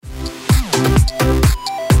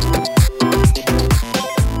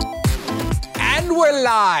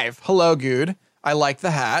live. Hello, Good. I like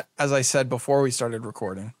the hat, as I said before we started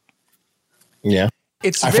recording. Yeah.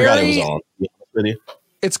 I forgot it was on. With you.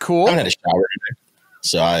 It's cool. I haven't had a shower today.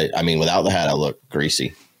 So, I mean, without the hat, I look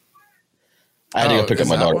greasy. I had to go pick up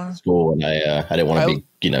my daughter from school, and I didn't want to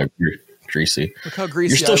be, greasy. Look how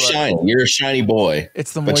greasy you're still shiny. You're a shiny boy.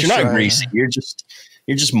 It's the but you're not greasy. You're just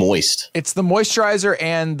moist. It's the moisturizer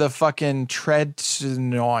and the fucking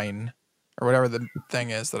tretinoin or whatever the thing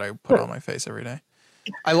is that I put on my face every day.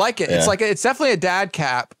 I like it. Yeah. It's definitely a dad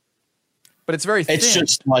cap, but it's very thin. It's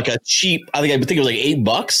just like a cheap. I think it was like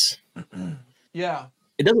 $8. Yeah.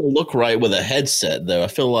 It doesn't look right with a headset though. I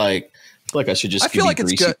feel like I should just. I feel like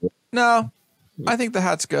it's good. No, I think the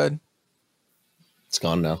hat's good. It's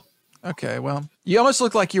gone now. Okay, well, you almost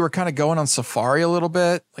look like you were kind of going on safari a little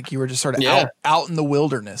bit, like you were just sort of out in the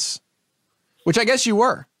wilderness, which I guess you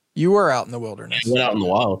were. You were out in the wilderness. You went out in the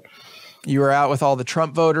wild. You were out with all the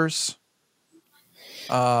Trump voters.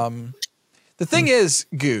 The thing is,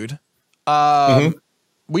 Good,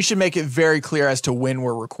 we should make it very clear as to when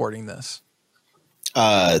we're recording this.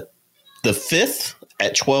 The 5th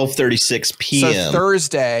at 12:36 p.m. So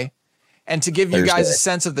Thursday. And to give you guys a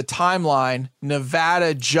sense of the timeline,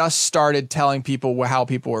 Nevada just started telling people how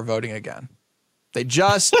people were voting again. They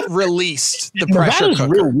just released the pressure cooker.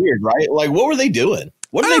 Real weird, right? Like, what were they doing?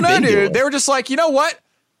 What have they been doing? They were just like, you know what?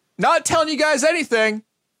 Not telling you guys anything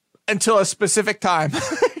until a specific time.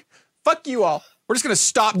 Fuck you all. We're just gonna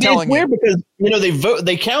stop telling you. It's weird because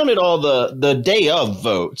they counted all the day of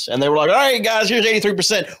votes, and they were like, all right, guys, here's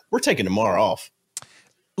 83%. We're taking tomorrow off.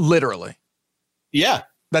 Literally. Yeah.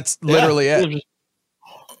 That's literally it.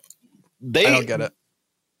 I don't get it.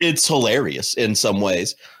 It's hilarious in some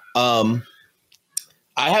ways. I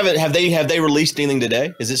haven't. Have they released anything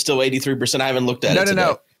today? Is it still 83%? I haven't looked at it.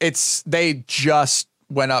 No. They just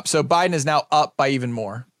went up. So Biden is now up by even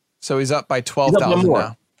more. So he's up by 12,000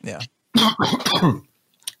 now. Yeah.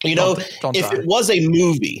 If it was a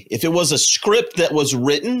movie, if it was a script that was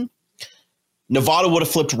written, Nevada would have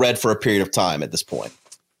flipped red for a period of time at this point.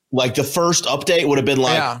 Like the first update would have been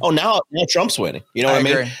like, now Trump's winning. You know what I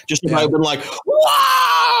mean? Agree. Just might have been like,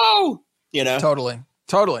 whoa! Totally.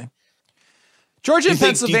 Georgia and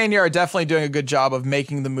Pennsylvania are definitely doing a good job of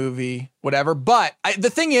making the movie whatever. But the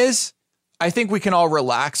thing is, I think we can all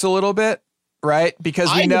relax a little bit, right?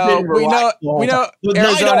 Because we know Arizona.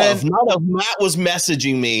 Matt was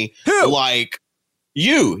messaging me. Who? Like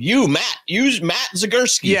Matt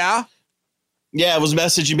Zagorski. Yeah. Yeah, it was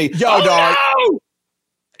messaging me. Yo, dog.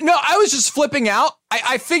 No, I was just flipping out.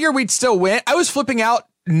 I figured we'd still win. I was flipping out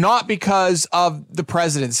not because of the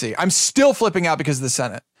presidency. I'm still flipping out because of the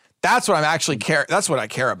Senate. That's what I'm actually That's what I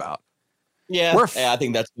care about. Yeah, I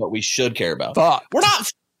think that's what we should care about. Fuck. We're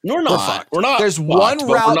not. There's one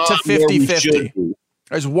route to 50-50.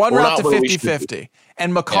 There's one route to 50-50.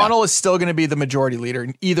 And McConnell is still going to be the majority leader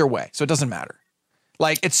in either way. So it doesn't matter.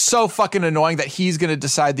 Like, it's so fucking annoying that he's going to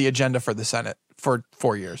decide the agenda for the Senate for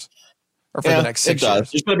 4 years. Or for the next 6 years.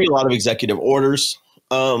 There's going to be a lot of executive orders,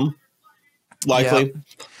 likely. Yeah.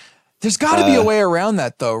 There's got to be a way around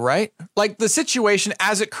that, though, right? Like, the situation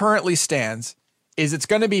as it currently stands is it's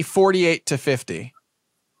going to be 48-50.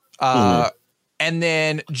 And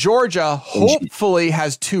then Georgia hopefully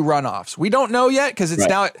has 2 runoffs. We don't know yet because it's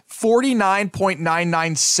now at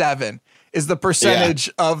 49.997 is the percentage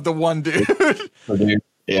of the one dude.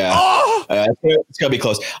 Yeah, it's gonna be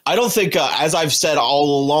close. I don't think, as I've said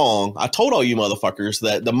all along, I told all you motherfuckers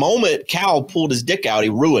that the moment Cal pulled his dick out, he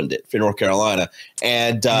ruined it for North Carolina,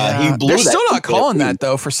 and he blew. They're still not calling that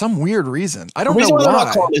though for some weird reason. I don't know why. They're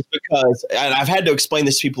not calling this because, and I've had to explain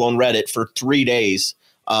this to people on Reddit for 3 days.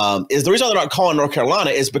 Is the reason they're not calling North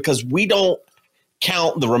Carolina is because we don't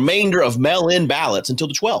count the remainder of mail-in ballots until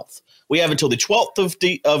the 12th. We have until the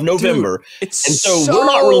 12th of November. Dude, so we're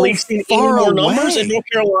not releasing any more numbers in North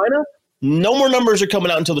Carolina. No more numbers are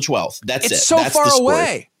coming out until the 12th. That's it. It's so far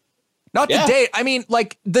away. Not the date. I mean,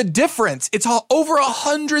 like the difference. It's over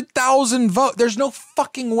 100,000 votes. There's no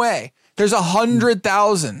fucking way. There's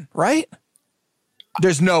 100,000, right?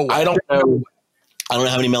 There's no way. I don't know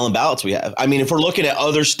how many mail-in ballots we have. I mean, if we're looking at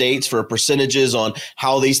other states for percentages on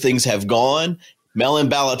how these things have gone, mail-in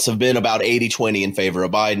ballots have been about 80-20 in favor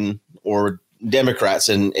of Biden or Democrats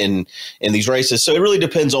in these races. So it really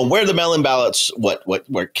depends on where the mail-in ballots, what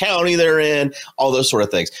county they're in, all those sort of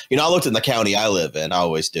things. I looked in the county I live in. I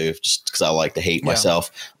always do, just because I like to hate myself.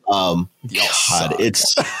 God,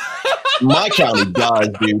 it's my county does,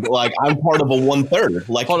 dude. Like, I'm part of a 1/3,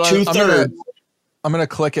 like 2/3. I'm gonna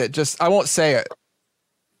click it. I won't say it.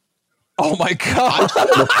 Oh my God.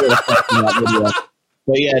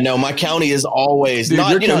 But yeah, no, my county is always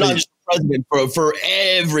not just president for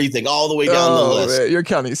everything, all the way down the list. Man, your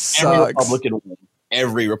county sucks.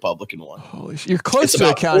 Every Republican one. Holy shit. You're close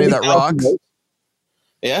to a county that rocks.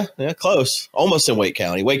 Yeah, Close. Almost in Wake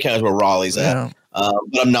County. Wake County is where Raleigh's at. Yeah.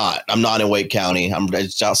 But I'm not. I'm not in Wake County. I'm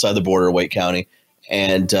just outside the border of Wake County.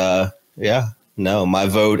 And no, my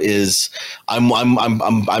vote is I'm a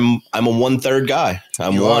 1/3 guy.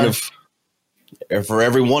 I'm one of, for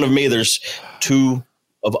every one of me, there's two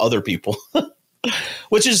of other people,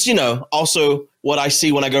 which is, also what I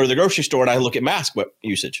see when I go to the grocery store and I look at mask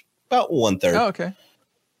usage, about 1/3. Oh, okay.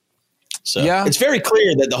 So it's very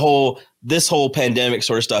clear that this whole pandemic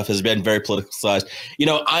sort of stuff has been very politicized.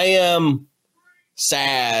 I am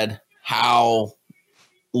sad how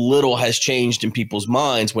little has changed in people's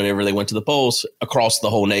minds whenever they went to the polls across the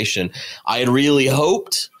whole nation. I had really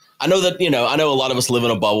hoped. I know that, I know a lot of us live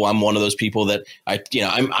in a bubble. I'm one of those people that I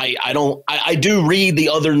do read the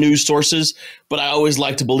other news sources, but I always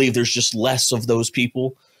like to believe there's just less of those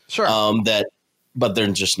people. Sure. But they're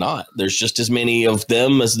just not. There's just as many of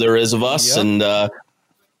them as there is of us. Yep. And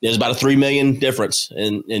there's about a 3 million difference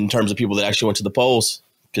in terms of people that actually went to the polls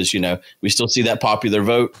because, we still see that popular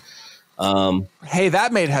vote. Hey,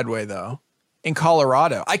 that made headway, though, in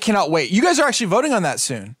Colorado. I cannot wait. You guys are actually voting on that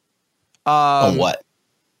soon. On what?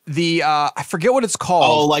 I forget what it's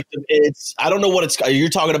called. Oh, I don't know what it's called. You're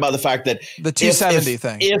talking about the fact that the 270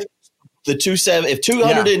 thing. If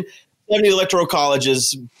 270 electoral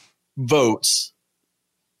colleges votes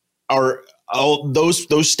are all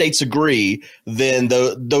those states agree, then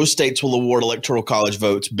those states will award electoral college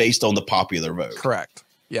votes based on the popular vote. Correct.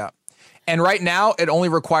 Yeah. And right now it only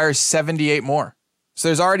requires 78 more. So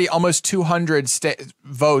there's already almost 200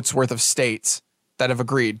 votes worth of states that have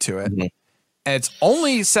agreed to it. Mm-hmm. And it's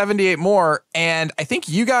only 78 more. And I think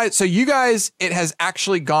you guys, it has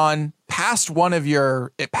actually gone past one of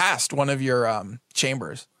your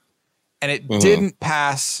chambers, and it didn't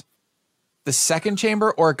pass the second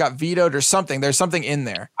chamber, or it got vetoed or something. There's something in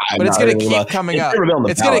there, but it's going to keep coming up.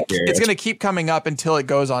 It's going to keep coming up until it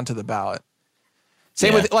goes onto the ballot.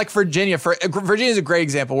 Same with Virginia. Virginia is a great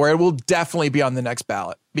example where it will definitely be on the next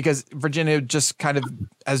ballot because Virginia just kind of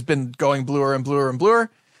has been going bluer and bluer and bluer,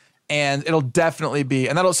 and it'll definitely be,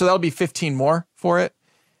 and that'll be 15 more for it.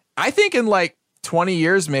 I think in 20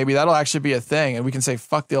 years, maybe that'll actually be a thing, and we can say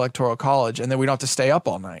fuck the Electoral College, and then we don't have to stay up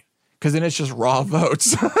all night because then it's just raw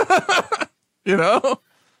votes.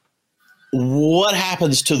 What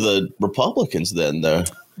happens to the Republicans then, though?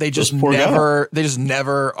 They just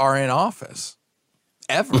never are in office.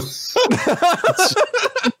 Ever.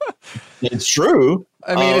 It's true.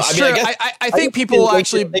 I mean, it's true. I think people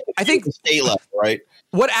actually, I think the state level, right?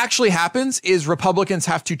 What actually happens is Republicans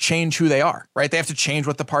have to change who they are, right? They have to change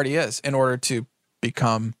what the party is in order to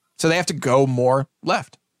become, so they have to go more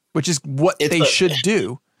left, which is what they should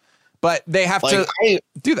do, but they have to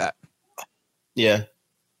do that. Yeah.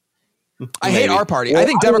 I hate our party. Well, I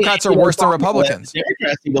think Democrats are worse than Republicans.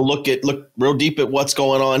 Democrats need to look real deep at what's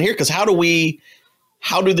going on here. Cause how do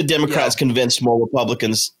the Democrats convince more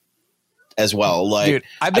Republicans as well? Dude,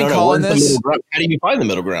 I've been calling this. How do you find the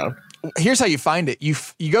middle ground? Here's how you find it. You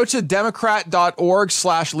go to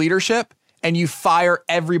democrat.org/leadership and you fire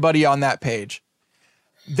everybody on that page.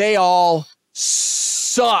 They all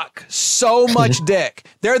suck so much dick.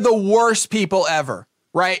 They're the worst people ever,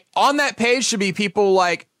 right? On that page should be people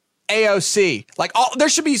like AOC. There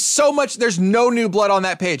should be so much. There's no new blood on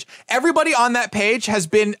that page. Everybody on that page has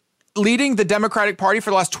been leading the Democratic Party for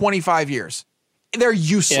the last 25 years. They're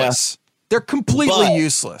useless. Yeah. They're completely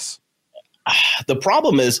useless. The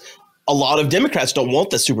problem is a lot of Democrats don't want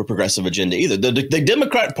the super progressive agenda either. The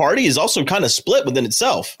Democrat Party is also kind of split within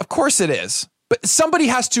itself. Of course it is. But somebody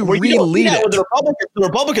has to re-lead it. The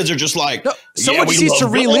Republicans are just like, somebody needs to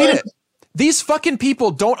re-lead it. These fucking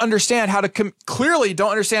people don't understand how to clearly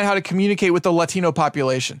don't understand how to communicate with the Latino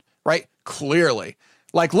population, right? Clearly.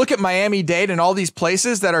 Look at Miami-Dade and all these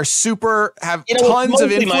places that are have tons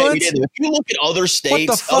of influence. If you look at other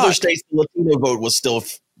states, the Latino vote was still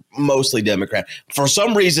mostly Democrat. For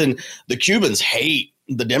some reason, the Cubans hate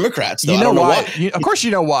the Democrats. Though. You know why? Of course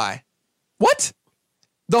you know why. What?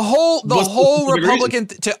 The whole Republican,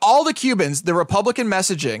 to all the Cubans, the Republican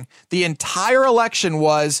messaging, the entire election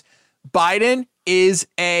was Biden is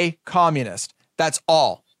a communist. That's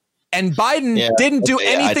all. And Biden didn't do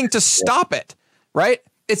anything to stop it. Right?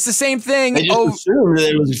 It's the same thing. They just assumed that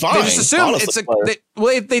it was fine. They just assumed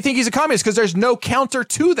they think he's a communist because there's no counter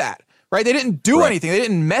to that. Right? They didn't do anything. They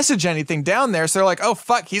didn't message anything down there. So they're like, oh,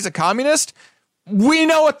 fuck, he's a communist. We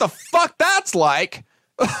know what the fuck that's like.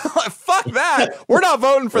 Fuck that. We're not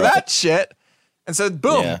voting for that shit. And so,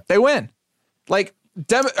 boom, they win.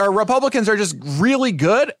 Republicans are just really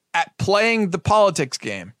good at playing the politics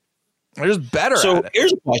game. They're just better at it. So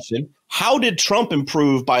here's a question. How did Trump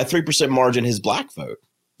improve by a 3% margin his black vote?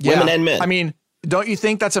 Women and men. I mean, don't you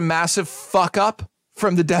think that's a massive fuck up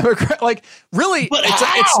from the Democrat? Like, really? But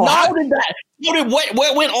it's not. How did that?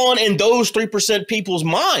 What went on in those 3% people's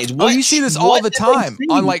minds? You see this all the time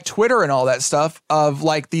on like Twitter and all that stuff of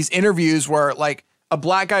like these interviews where like a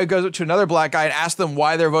black guy goes up to another black guy and asks them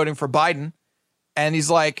why they're voting for Biden. And he's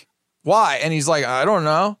like, why? And he's like, I don't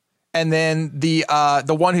know. And then the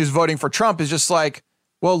one who's voting for Trump is just like,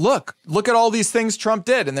 well, look at all these things Trump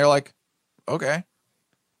did. And they're like, okay.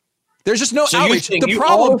 There's just no outreach. The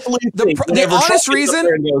problem, the honest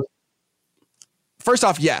reason, first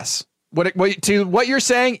off, yes. To what you're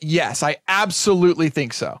saying, yes, I absolutely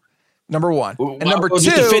think so. Number one. And number two.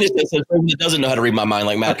 Just to finish this, that doesn't know how to read my mind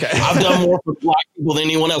like Matt. Okay. I've done more for black people than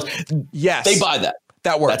anyone else. Yes. They buy that.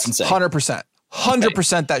 That works. That's insane. 100%.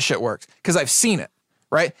 100% that shit works because I've seen it,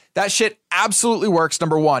 right? That shit absolutely works,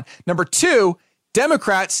 number one. Number two,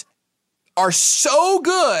 Democrats are so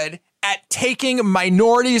good at taking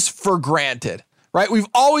minorities for granted, right? We've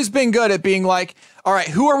always been good at being like, all right,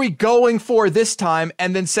 who are we going for this time?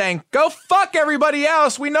 And then saying, go fuck everybody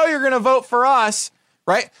else. We know you're going to vote for us,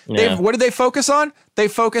 right? Yeah. What did they focus on? They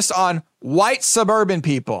focused on white suburban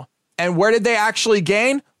people. And where did they actually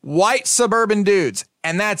gain? White suburban dudes.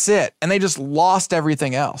 And that's it. And they just lost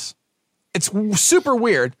everything else. It's super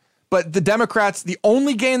weird. But the Democrats, the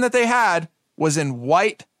only gain that they had was in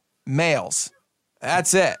white males.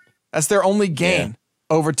 That's it. That's their only gain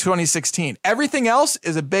over 2016. Everything else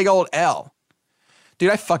is a big old L. Dude,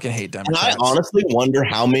 I fucking hate Democrats. And I honestly wonder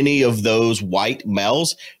how many of those white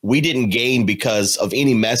males we didn't gain because of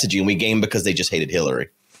any messaging. We gained because they just hated Hillary.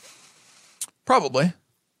 Probably.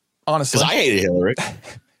 Honestly. Because I hated Hillary.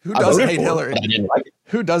 Who doesn't hate Hillary? I didn't like it.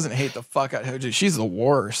 Who doesn't hate the fuck out of Hillary? She's the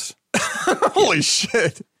worst. Holy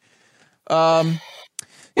shit. So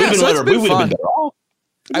it's been fun.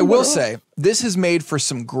 I will say, this has made for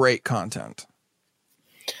some great content.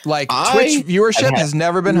 Like, Twitch viewership has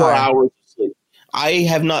never been higher. I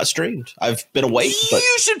have not streamed. I've been awake. But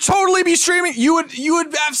you should totally be streaming. You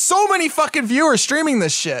would have so many fucking viewers streaming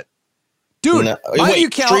this shit. Dude, my view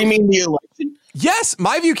count. Streaming the election? Yes,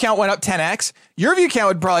 my view count went up 10x. Your view count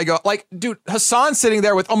would probably go, like, dude, Hassan's sitting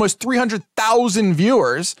there with almost 300,000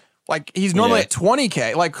 viewers. Like, he's normally at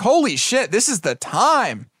 20K. Like, holy shit, this is the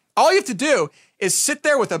time. All you have to do is sit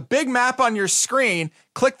there with a big map on your screen,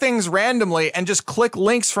 click things randomly, and just click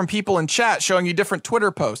links from people in chat showing you different Twitter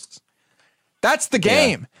posts. That's the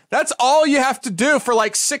game. Yeah. That's all you have to do for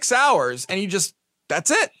like 6 hours. And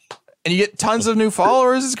that's it. And you get tons of new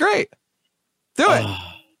followers. It's great. Do it.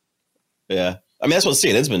 Yeah. I mean, that's what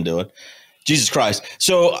CNN's been doing. Jesus Christ.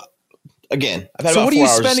 So again, I've had so what are you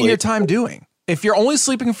spending your time doing? If you're only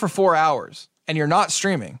sleeping for 4 hours and you're not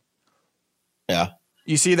streaming. Yeah.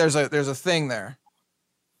 You see, there's a thing there.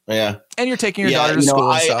 Yeah. And you're taking your daughter to school.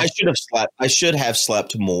 I should have slept. I should have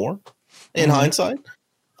slept more in hindsight.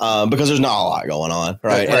 Because there's not a lot going on,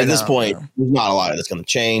 right? And at this point, there's not a lot that's going to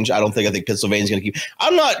change. I think Pennsylvania's going to keep.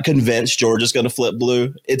 I'm not convinced Georgia's going to flip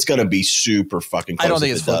blue. It's going to be super fucking close. I don't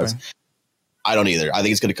think it's flipping. I don't either. I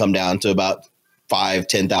think it's going to come down to about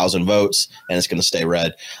 10,000 votes, and it's going to stay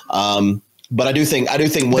red. But I do think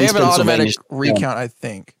they have an automatic recount. I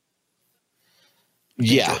think.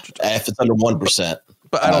 Yeah, if it's under 1%.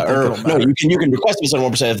 But I don't think it'll matter. No, you can request if it's under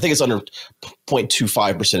 1%. I think it's under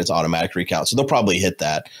 0.25%. It's automatic recount, so they'll probably hit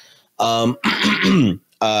that. Do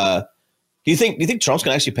you think Trump's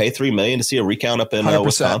going to actually pay $3 million to see a recount up in 100%.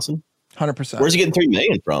 Wisconsin? 100%. Where's he getting $3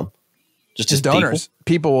 million from? Just his donors.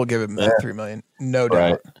 People will give him that $3 million, no doubt.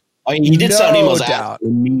 Right. I mean, he did sound emails out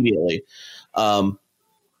immediately.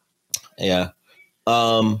 Yeah.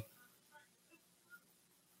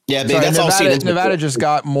 Yeah, sorry, that's Nevada just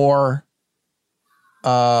got more.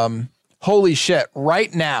 Holy shit!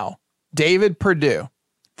 Right now, David Perdue,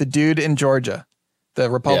 the dude in Georgia, the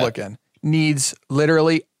Republican, needs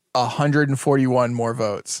literally 141 more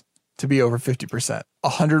votes to be over 50%.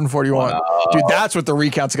 141, dude. That's what the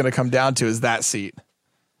recount's going to come down to. Is that seat?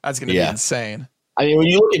 That's going to be insane. I mean, when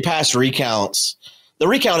you look at past recounts, the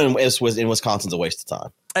recount in Wisconsin's a waste of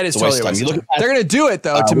time. It is totally a waste of time. They're going to do it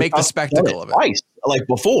though to make the spectacle of it. Twice, like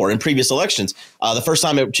before in previous elections. The first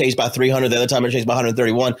time it changed by 300, the other time it changed by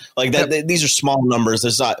 131. Like that, these are small numbers.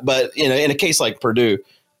 There's not, but in a case like Purdue,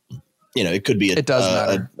 it could be a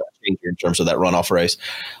change in terms of that runoff race.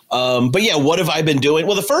 But yeah, what have I been doing?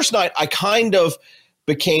 Well, the first night I kind of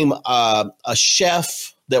became a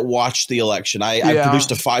chef that watched the election. I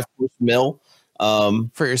produced a 5-course meal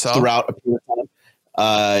for yourself throughout a period of time.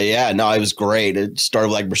 Yeah, no, it was great. It started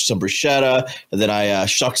with like some bruschetta, and then I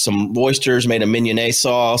shucked some oysters, made a mignonette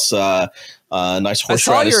sauce, nice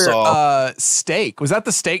horseradish sauce. Steak. Was that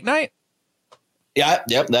the steak night? Yeah,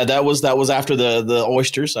 yep. That was after the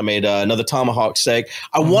oysters. I made another tomahawk steak.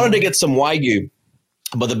 I wanted to get some Wagyu,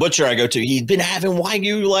 but the butcher I go to, he'd been having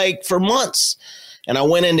Wagyu like for months. And I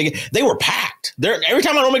went in to get, they were packed. Every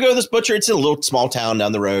time I normally go to this butcher, it's in a little small town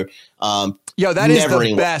down the road. Yo, that is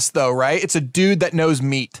the best though, right? It's a dude that knows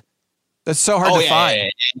meat. That's so hard to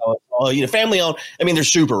find. Yeah. Family owned. I mean, they're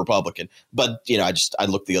super Republican, but I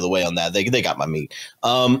look the other way on that. They got my meat.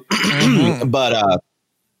 But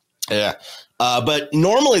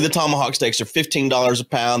normally the tomahawk steaks are $15 a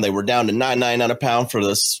pound. They were down to $9.99 a pound for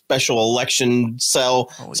the special election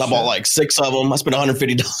sale. Holy so shit. I bought like 6 of them. I spent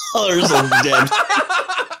 $150 on damn.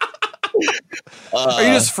 Are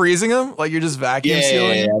you just freezing them? Like you're just vacuum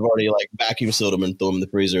sealing? Yeah, I've already like vacuum sealed them and threw them in the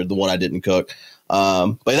freezer. The one I didn't cook.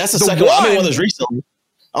 But that's the second one. I made one of those recently.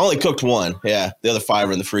 I only cooked one. Yeah, the other 5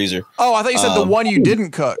 are in the freezer. Oh, I thought you said the one you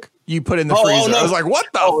didn't cook. You put in the freezer. No. I was like, what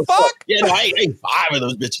the fuck? Yeah, no, I ate 5 of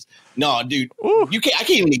those bitches. No, dude, I can't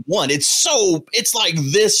even eat one. It's like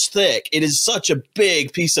this thick. It is such a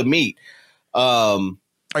big piece of meat.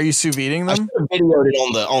 Are you sous videing them? I should have videoed it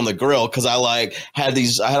on the grill because I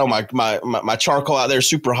had all my charcoal out there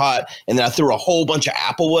super hot, and then I threw a whole bunch of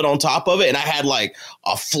applewood on top of it, and I had like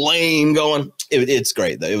a flame going. It's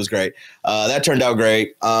great though. It was great. That turned out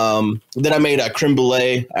great. Then I made a creme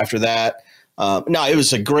brulee after that. No, it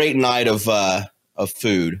was a great night of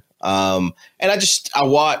food. And I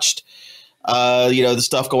watched, the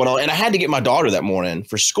stuff going on, and I had to get my daughter that morning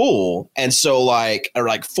for school. And so like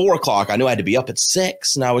 4:00, I knew I had to be up at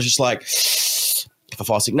 6. And I was just like, if I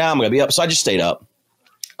fall asleep now, I'm going to be up. So I just stayed up.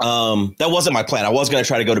 That wasn't my plan. I was going to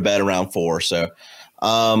try to go to bed around 4. So,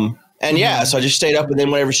 so I just stayed up. And then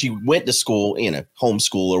whenever she went to school,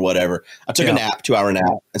 homeschool or whatever, I took a nap, 2-hour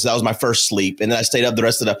nap. And so that was my first sleep. And then I stayed up the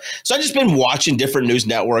rest of the day. So I've just been watching different news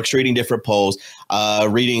networks, reading different polls,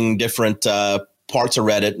 reading different parts of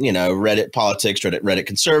Reddit, Reddit politics, Reddit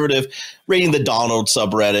conservative, reading the Donald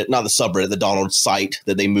subreddit, not the subreddit, the Donald site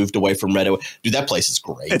that they moved away from Reddit. Dude, that place is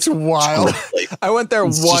great. It's wild. I went there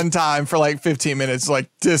one time for like 15 minutes. Like,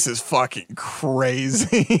 this is fucking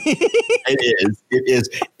crazy. It is.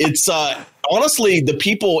 It's honestly, the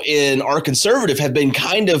people in our conservative have been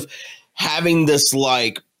kind of having this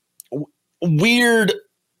like weird,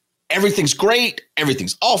 everything's great,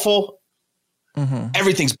 everything's awful.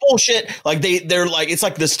 Everything's bullshit. Like they're like, it's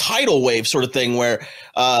like this tidal wave sort of thing where,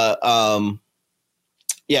 it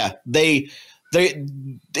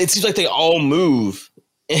seems like they all move.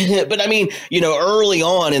 But I mean, early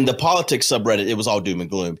on in the politics subreddit, it was all doom and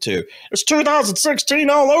gloom too. It's 2016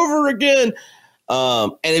 all over again.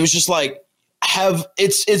 And it was just like,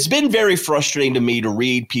 it's been very frustrating to me to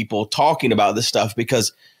read people talking about this stuff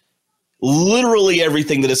because literally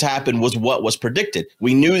everything that has happened was what was predicted.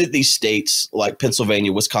 We knew that these states like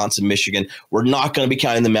Pennsylvania, Wisconsin, Michigan were not going to be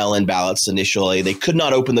counting the mail-in ballots initially. They could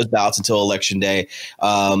not open those ballots until Election Day.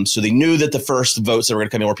 So they knew that the first votes that were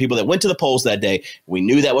going to come in were people that went to the polls that day. We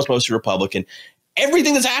knew that was mostly Republican.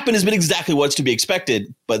 Everything that's happened has been exactly what's to be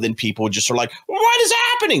expected. But then people just are like, what is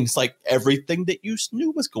happening? It's like everything that you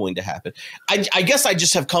knew was going to happen. I guess I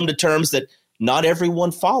just have come to terms that not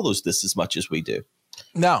everyone follows this as much as we do.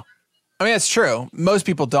 No. I mean, it's true. Most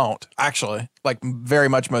people don't, actually. Like, very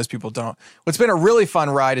much most people don't. What's been a really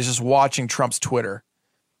fun ride is just watching Trump's Twitter.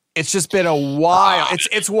 It's just been a while.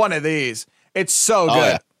 It's one of these. It's so good.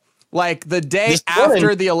 Yeah. Like, the day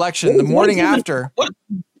after the election, the morning after.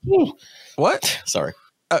 What? Sorry.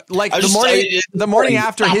 The morning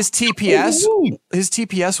after, his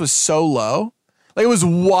TPS was so low. Like, it was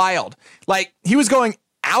wild. Like, he was going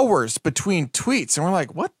hours between tweets, and we're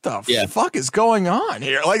like, what the fuck is going on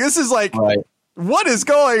here? Like, this is like, what is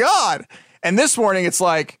going on? And this morning it's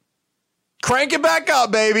like, crank it back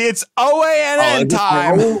up, baby. It's OANN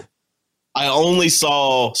time. I only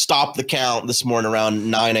saw stop the count this morning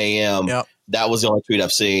around 9 a.m. Yep. That was the only tweet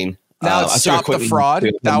I've seen. Now stop the fraud.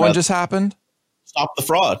 That one just happened. Stop the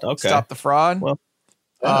fraud. Okay. Stop the fraud. Well,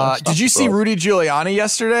 did you see Rudy Giuliani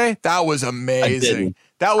yesterday? That was amazing.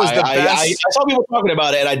 That was the best. I saw people talking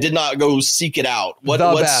about it, and I did not go seek it out.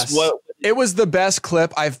 It was the best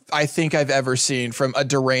clip I think I've ever seen from a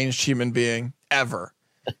deranged human being ever.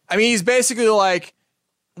 I mean, he's basically like,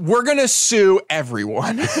 we're going to sue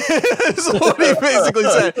everyone. That's what he basically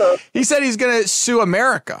said. He said he's going to sue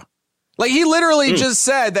America. Like, he literally just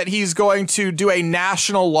said that he's going to do a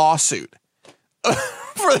national lawsuit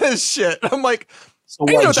for this shit. I'm like, so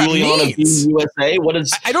what, Giuliani USA? What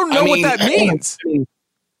is? I don't know what that means.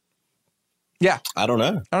 Yeah, I don't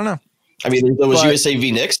know. I mean, it was USA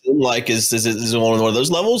v. Nixon. Like, is it one of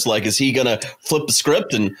those levels? Like, is he going to flip the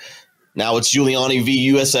script and now it's Giuliani v.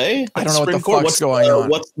 USA? I don't know what the fuck's going on.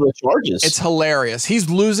 What's the charges? It's hilarious. He's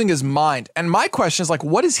losing his mind. And my question is, like,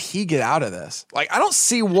 what does he get out of this? Like, I don't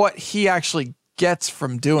see what he actually gets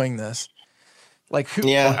from doing this. Like, who,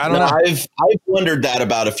 I don't know. I've wondered that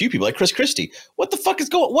about a few people, like Chris Christie. What the fuck is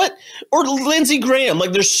going? What? Or Lindsey Graham?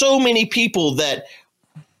 Like, there's so many people that,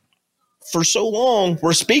 for so long,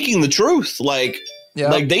 were speaking the truth. Like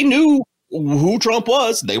they knew who Trump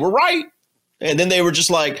was. They were right, and then they were just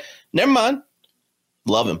like, never mind.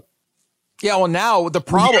 Love him. Yeah. Well, now the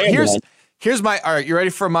problem here's my. All right, you ready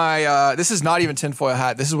for my? This is not even tinfoil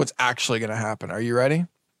hat. This is what's actually going to happen. Are you ready?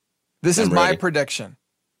 This is my prediction,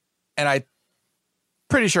 and I.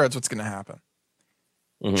 Pretty sure it's what's going to happen.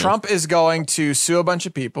 Mm-hmm. Trump is going to sue a bunch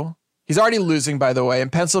of people. He's already losing, by the way, in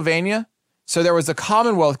Pennsylvania. So there was a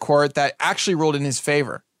Commonwealth court that actually ruled in his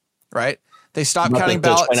favor, right? They stopped counting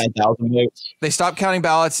ballots. They stopped counting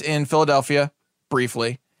ballots in Philadelphia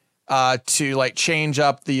briefly to like change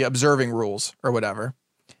up the observing rules or whatever.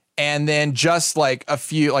 And then just like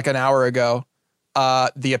an hour ago,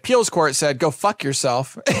 the appeals court said, go fuck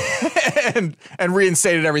yourself and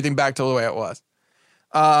reinstated everything back to the way it was.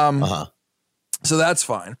 So that's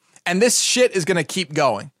fine. And this shit is going to keep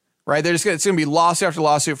going, right? It's going to be lawsuit after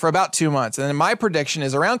lawsuit for about 2 months. And then my prediction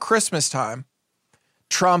is around Christmas time,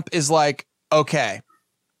 Trump is like, okay,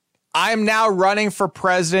 I'm now running for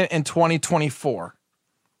president in 2024.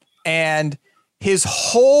 And his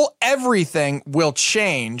whole everything will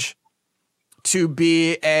change to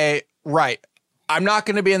be I'm not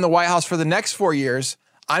going to be in the White House for the next 4 years.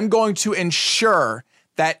 I'm going to ensure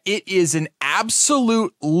that it is an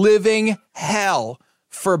absolute living hell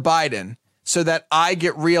for Biden so that I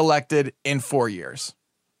get reelected in 4 years.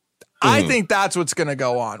 I think that's what's going to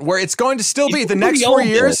go on, where it's going to still be the next 4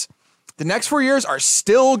 years. The next 4 years are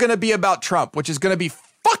still going to be about Trump, which is going to be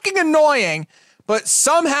fucking annoying, but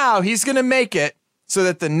somehow he's going to make it so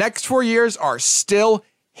that the next 4 years are still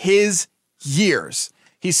his years.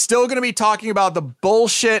 He's still going to be talking about the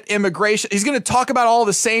bullshit immigration. He's going to talk about all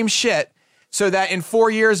the same shit. So that in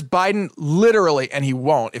 4 years, Biden literally, and he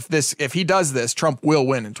won't, if he does this, Trump will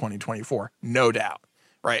win in 2024, no doubt,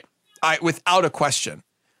 right? Without a question,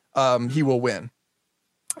 he will win.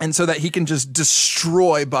 And so that he can just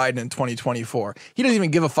destroy Biden in 2024. He doesn't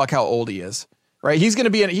even give a fuck how old he is, right? He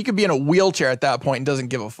could be in a wheelchair at that point and doesn't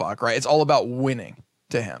give a fuck, right? It's all about winning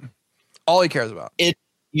to him. All he cares about. Do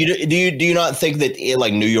you not think that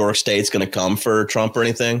like New York State's going to come for Trump or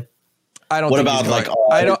anything? I don't. What about like?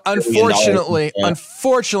 I don't. Unfortunately,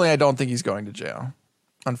 I don't think he's going to jail.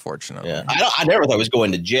 Unfortunately, yeah. I never thought he was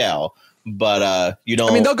going to jail, but you don't.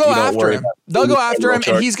 I mean, they'll go after him. They'll go after him,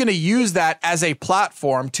 and he's going to use that as a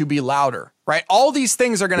platform to be louder. Right? All these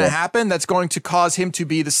things are going to happen. That's going to cause him to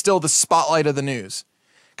be still the spotlight of the news.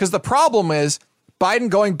 Because the problem is Biden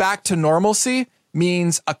going back to normalcy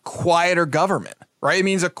means a quieter government. Right? It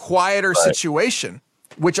means a quieter situation,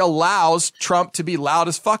 which allows Trump to be loud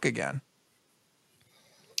as fuck again.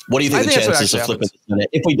 What do you think the chances of flipping the Senate?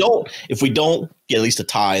 If we don't get at least a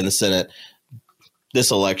tie in the Senate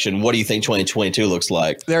this election, what do you think 2022 looks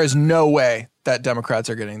like? There is no way that Democrats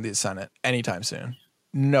are getting the Senate anytime soon.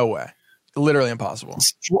 No way. Literally impossible.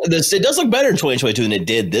 It does look better in 2022 than it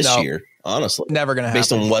did this year. Honestly, never going to happen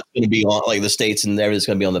based on what's going to be on, like the states and everything's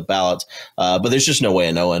going to be on the ballots. But there's just no way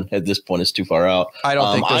of knowing at this point. It's too far out. I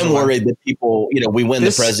don't think I'm worried that people, we win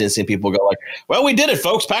the presidency and people go like, well, we did it,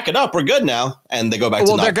 folks. Pack it up. We're good now. And they go back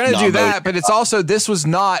to they're going to do that. But it's also, this was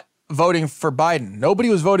not voting for Biden. Nobody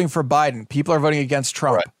was voting for Biden. People are voting against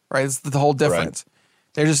Trump. Right. It's the whole difference.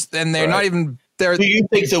 Right. They're not even there. Do you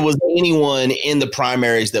think there was anyone in the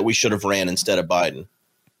primaries that we should have ran instead of Biden?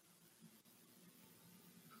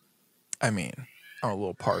 I mean, I'm a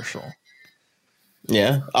little partial.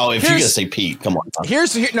 Yeah. Oh, if you're going to say Pete, come on.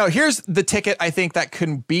 Here's the ticket I think that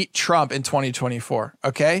can beat Trump in 2024.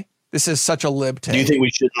 Okay. This is such a lib take. Do you think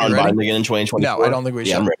we should run Biden again in 2024? No, I don't think we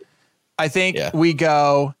should. I'm ready. I think we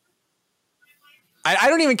go. I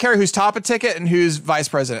don't even care who's top a ticket and who's vice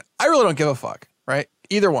president. I really don't give a fuck. Right.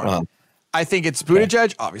 Either one. I think it's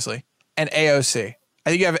Buttigieg, obviously, and AOC. I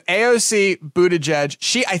think you have AOC,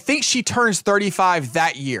 Buttigieg. I think she turns 35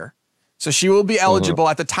 that year. So she will be eligible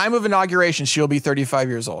at the time of inauguration. She'll be 35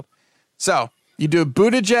 years old. So you do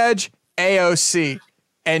Buttigieg, AOC,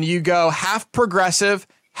 and you go half progressive,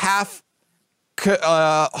 half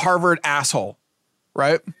Harvard asshole,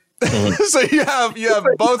 right? So you have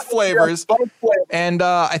both flavors, and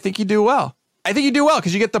I think you do well. I think you do well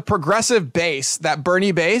because you get the progressive base. That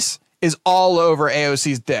Bernie base is all over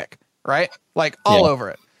AOC's dick, right? Like all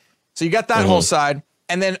over it. So you got that whole side.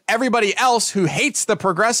 And then everybody else who hates the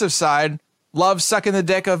progressive side loves sucking the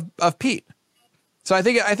dick of Pete. So I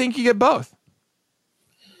think you get both.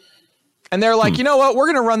 And they're like, you know what? We're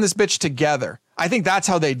going to run this bitch together. I think that's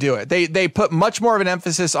how they do it. They put much more of an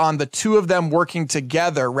emphasis on the two of them working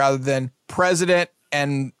together rather than president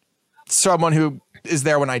and someone who is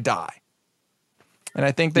there when I die. And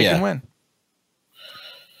I think they can win.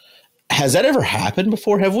 Has that ever happened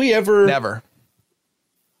before? Have we ever? Never.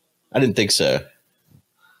 I didn't think so.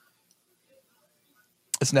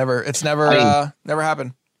 It's never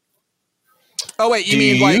happened. Oh wait, you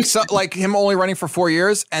mean like him only running for 4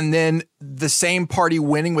 years and then the same party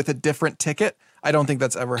winning with a different ticket? I don't think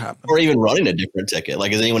that's ever happened. Or even running a different ticket.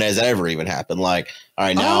 Like, has that ever even happened? Like, all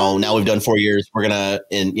right, now we've done 4 years. We're gonna,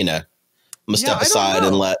 I'm gonna step aside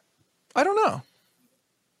and let. I don't know.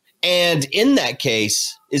 And in that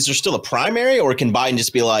case, is there still a primary, or can Biden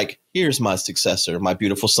just be like, "Here's my successor, my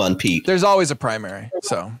beautiful son, Pete"? There's always a primary.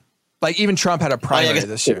 So, like, even Trump had a primary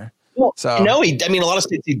this year. Well, so no, a lot of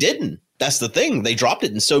states he didn't. That's the thing. They dropped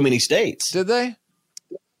it in so many states. Did they?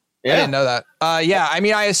 Yeah. I didn't know that. Yeah. I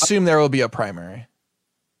mean, I assume there will be a primary,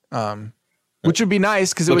 which would be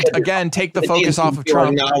nice because it would, again, take the focus off of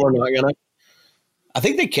Trump. Like, no, we're not going to. I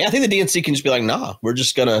think they can. I think the DNC can just be like, nah, we're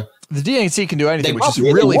just going to. The DNC can do anything, which is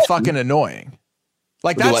really fucking annoying.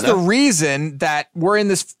 Like, that's the reason that we're in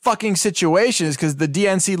this fucking situation is because the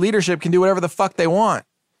DNC leadership can do whatever the fuck they want.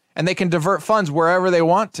 And they can divert funds wherever they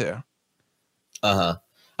want to. Uh-huh.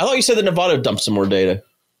 I thought you said that Nevada dumped some more data.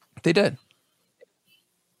 They did.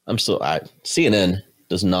 CNN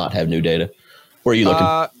does not have new data. Where are you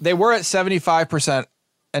looking? They were at 75%,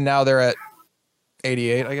 and now they're at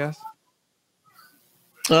 88, I guess.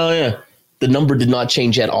 Oh, yeah. The number did not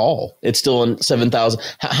change at all. It's still on 7,000.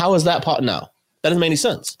 How is that pot now? That doesn't make any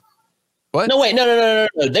sense. What? No, wait. No.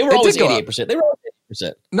 They were always 88%. They were always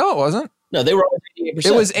 88%. No, it wasn't. No, they were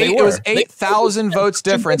always 88%. It was 8,000 votes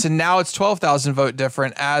difference, and now it's 12,000 vote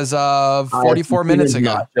different as of 44 minutes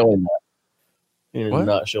ago. Not showing that. You're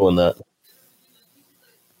not showing that.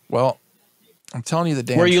 Well, I'm telling you the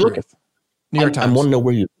damn truth. Where are you looking? New York Times. I want to know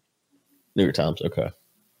where you. New York Times. Okay.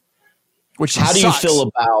 Which how do you feel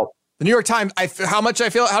about the New York Times? How do I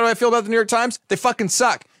feel about the New York Times? They fucking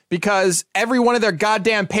suck. Because every one of their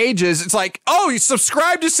goddamn pages, it's like, oh, you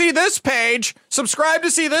subscribe to see this page. Subscribe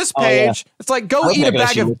to see this page. Oh, yeah. It's like, go eat a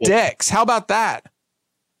bag of dicks. How about that?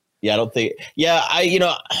 Yeah, I don't think. Yeah, I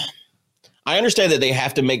understand that they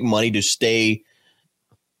have to make money to stay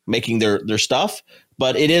making their stuff,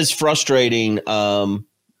 but it is frustrating. That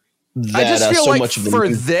I just feel so like much of for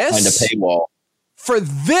this behind a paywall. For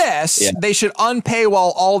this, they should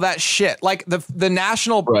unpaywall all that shit. Like the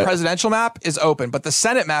national presidential map is open, but the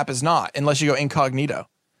Senate map is not unless you go incognito.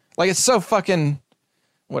 Like it's so fucking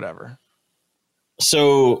whatever.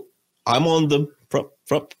 So I'm on the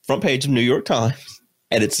front page of New York Times,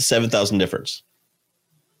 and it's a 7,000 difference.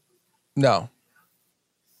 No,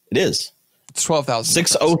 it is. It's 12,000.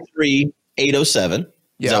 603,807.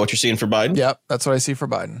 Is that what you're seeing for Biden? Yep, that's what I see for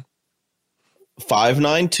Biden.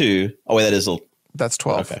 592. Oh wait, that's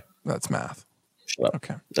 12. Okay. That's math. Shut up.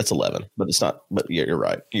 Okay. That's 11, but it's not. But you're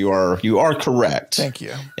right. You are correct. Thank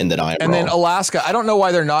you. And then I am and wrong. Then Alaska. I don't know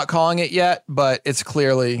why they're not calling it yet, but it's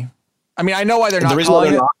clearly. I mean, I know why they're not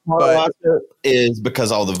calling it. Alaska is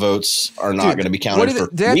because all the votes are not going to be counted for.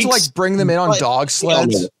 They have to like bring them in on dog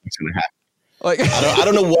sleds. It's going to happen. Like I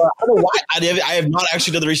don't know why. I don't know why. I have not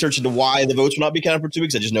actually done the research into why the votes will not be counted for 2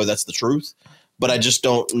 weeks. I just know that's the truth. But I just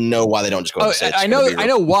don't know why they don't just go. I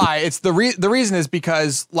know why. It's the reason is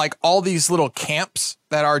because like all these little camps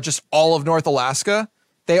that are just all of North Alaska,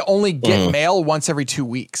 they only get mail once every 2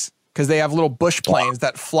 weeks because they have little bush planes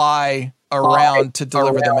that fly around to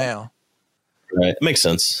deliver the mail. Right, it makes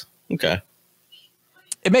sense. Okay,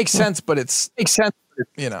 it makes sense, but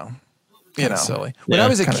you know, silly. When I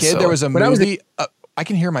was a kid, there was a movie. I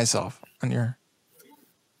can hear myself on your.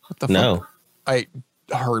 What the fuck? No, I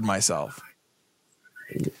heard myself.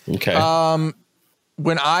 Okay.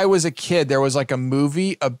 When I was a kid, there was like a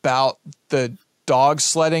movie about the dog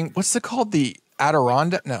sledding. What's it called? The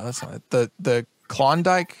Adirondack? No, that's not it. The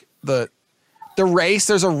Klondike. The race.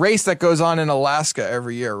 There's a race that goes on in Alaska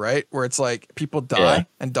every year, right? Where it's like people die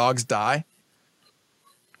and dogs die.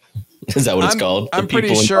 Is that what it's called? I'm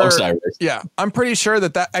pretty sure. Yeah, I'm pretty sure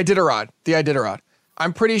that Iditarod. The Iditarod.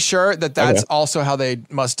 I'm pretty sure that that's also how they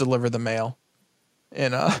must deliver the mail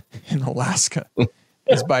in Alaska.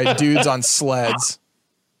 Is by dudes on sleds.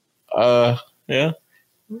 Yeah, I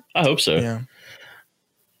hope so. Yeah.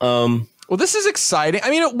 Well, this is exciting. I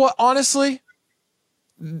mean, honestly,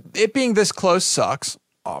 it being this close sucks.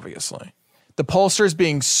 Obviously, the pollsters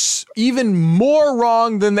being even more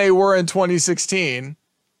wrong than they were in 2016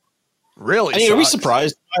 really. I mean, are we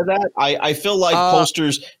surprised by that? I feel like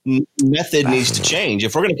pollsters' method needs to change.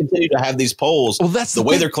 If we're going to continue to have these polls, that's the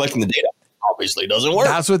way they're collecting the data obviously doesn't work.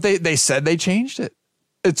 That's what they said. They changed it.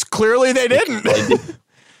 It's clearly they didn't.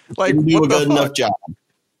 Like, didn't do a good enough job.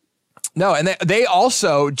 No, and they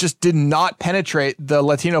also just did not penetrate the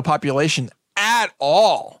Latino population at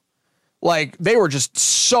all. Like, they were just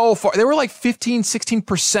so far. They were like 15,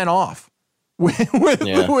 16% off with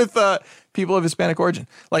people of Hispanic origin.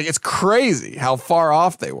 Like, it's crazy how far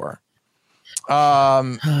off they were.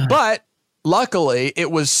 But luckily,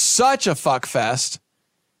 it was such a fuck fest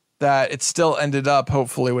that it still ended up,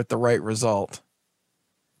 hopefully, with the right result.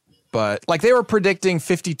 But like, they were predicting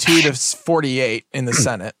 52 to 48 in the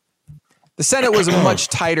Senate. The Senate was a much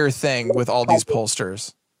tighter thing with all these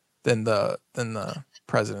pollsters than the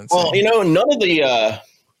presidency. Well, you know, none of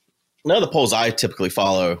the polls I typically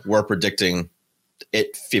follow were predicting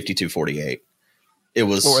it 52-48. It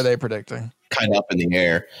was, what were they predicting? Kind of up in the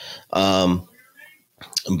air.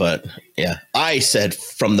 But yeah, I said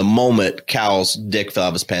from the moment Cal's dick fell out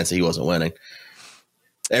of his pants that he wasn't winning.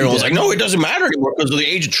 Everyone was like, no, it doesn't matter anymore because of the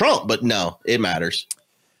age of Trump. But no, it matters.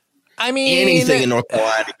 I mean, anything in North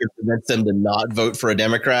Carolina to convince them to not vote for a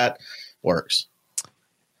Democrat works.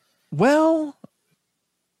 Well,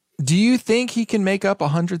 do you think he can make up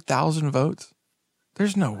 100,000 votes?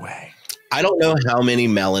 There's no way. I don't know how many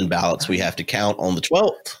mail-in ballots we have to count on the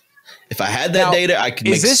 12th. If I had that data, I could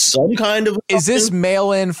make some kind of. Is this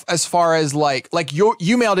mail-in as far as like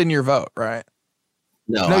you mailed in your vote, right?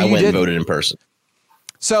 No, I went and voted in person.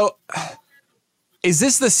 So, is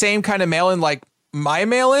this the same kind of mail-in like my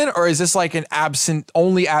mail-in, or is this like an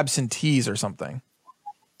only absentees or something?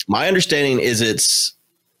 My understanding is it's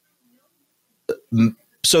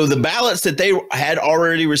so the ballots that they had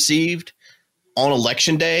already received on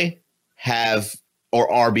election day have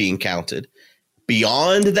or are being counted.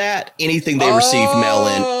 Beyond that, anything they received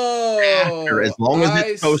mail-in after, as long as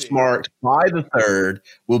it's postmarked by the 3rd,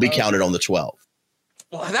 will be counted on the 12th.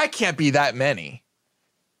 Well, that can't be that many.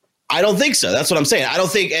 I don't think so. That's what I'm saying. I don't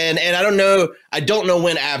think, and I don't know. I don't know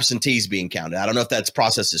when absentees being counted. I don't know if that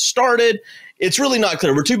process has started. It's really not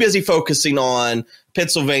clear. We're too busy focusing on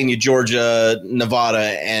Pennsylvania, Georgia,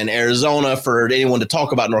 Nevada, and Arizona for anyone to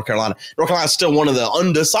talk about North Carolina. North Carolina is still one of the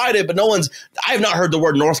undecided, but I have not heard the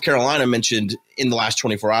word North Carolina mentioned in the last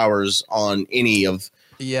 24 hours on any of.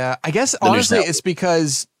 Yeah, I guess honestly, it's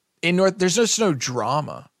because there's just no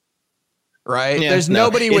drama. Right. Yeah, there's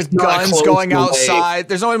nobody with guns going outside.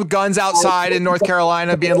 There's no one with guns outside in North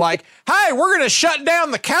Carolina being like, hey, we're going to shut down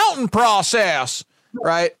the counting process.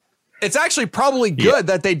 Right. It's actually probably good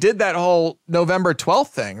that they did that whole November 12th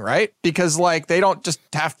thing. Right. Because like they don't just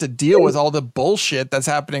have to deal with all the bullshit that's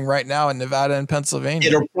happening right now in Nevada and Pennsylvania.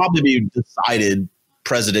 It'll probably be decided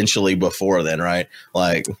presidentially before then. Right.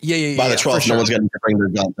 Like by the 12th, no one's going to bring their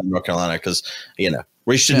guns in North Carolina because,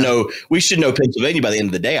 we should know Pennsylvania by the end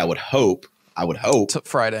of the day. I would hope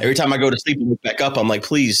Friday. Every time I go to sleep and wake back up, I'm like,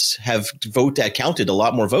 please have counted a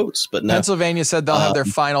lot more votes. But no. Pennsylvania said they'll have their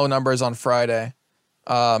final numbers on Friday.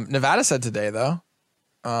 Nevada said today, though.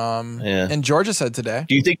 And Georgia said today.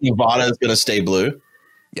 Do you think Nevada is going to stay blue?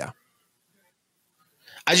 Yeah.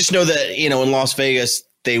 I just know that, in Las Vegas,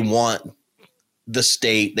 they want the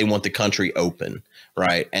state, they want the country open.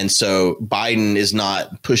 Right. And so Biden is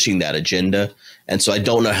not pushing that agenda. And so I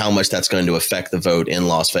don't know how much that's going to affect the vote in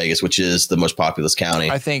Las Vegas, which is the most populous county.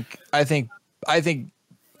 I think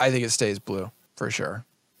it stays blue for sure.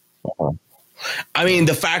 I mean,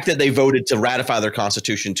 the fact that they voted to ratify their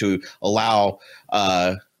constitution to allow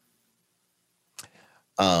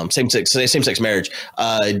same-sex marriage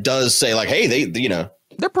does say like, hey,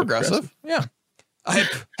 they're progressive. Yeah.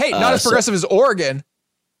 Not as progressive as Oregon.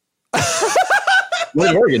 What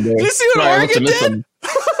did Oregon do? Did you see what Oregon did?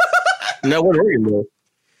 No, what did Oregon do?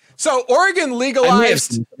 So Oregon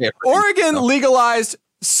legalized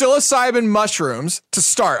psilocybin mushrooms to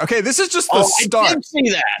start. Okay, this is just the start. I did see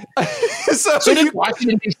that. so did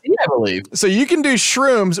Washington, D.C., I believe. So you can do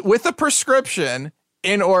shrooms with a prescription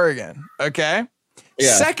in Oregon, okay?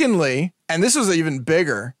 Yeah. Secondly, and this was even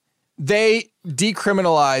bigger, they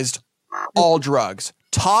decriminalized all drugs,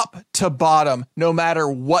 top to bottom, no matter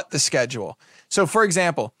what the schedule. So, for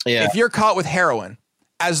example, if you're caught with heroin,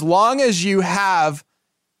 as long as you have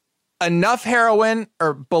enough heroin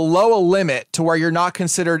or below a limit to where you're not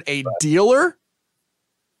considered a dealer,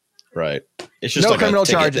 right? It's just no like criminal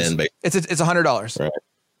charges. It's $100. Right.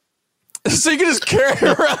 So you can just carry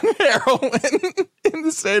around heroin in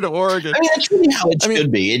the state of Oregon. I mean, that's really how it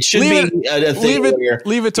should be. It should be a thing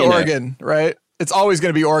leave it to Oregon, right? It's always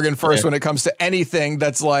going to be Oregon first when it comes to anything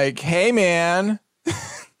that's like, hey, man.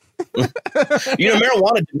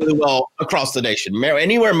 Marijuana did really well across the nation.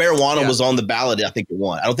 Anywhere marijuana was on the ballot, I think it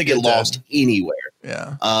won. I don't think it lost anywhere.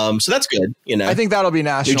 Yeah. So that's good. I think that'll be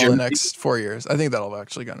national in the next 4 years. I think that'll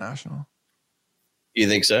actually go national. You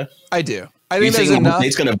think so? I do. I think there's enough.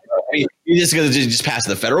 It's going to. You just going to just pass at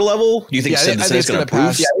the federal level? Do you think? I think it's going to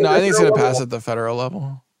pass. No, I think it's going to pass at the federal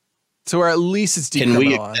level. So where at least it's decriminalized. Can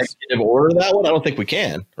we executive order that one? I don't think we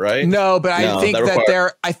can. Right? No, but I think that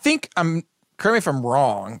there. I think correct me if I'm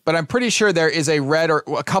wrong, but I'm pretty sure there is a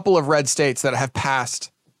couple of red states that have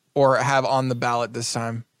passed or have on the ballot this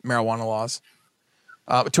time marijuana laws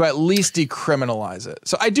to at least decriminalize it.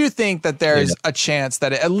 So I do think that there's a chance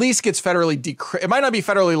that it at least gets federally it might not be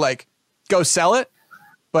federally like go sell it,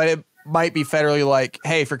 but it might be federally like,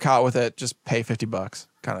 hey, if you're caught with it, just pay $50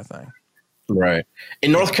 kind of thing. Right.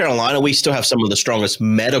 In North Carolina, we still have some of the strongest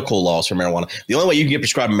medical laws for marijuana. The only way you can get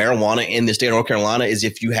prescribed marijuana in the state of North Carolina is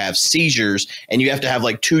if you have seizures, and you have to have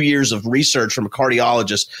like 2 years of research from a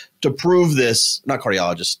cardiologist to prove this. Not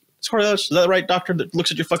cardiologist. Is cardiologist, is that the right doctor that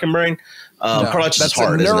looks at your fucking brain? No, cardiologist that's is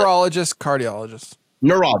hard, a neurologist, cardiologist.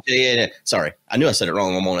 Neurologist. Yeah. Sorry. I knew I said it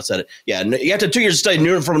wrong the moment I said it. Yeah. You have to have 2 years to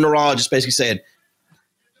study from a neurologist basically saying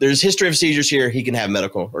there's history of seizures here. He can have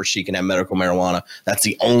medical or she can have medical marijuana. That's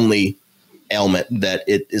the only ailment that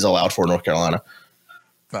it is allowed for in North Carolina.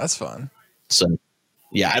 That's fun. So,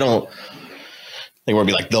 yeah, I think we're going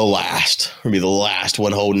to be like the last. We're going to be the last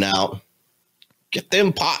one holding out. Get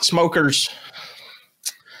them pot smokers.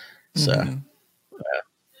 So,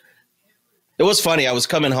 It was funny. I was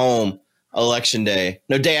coming home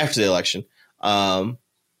day after the election, from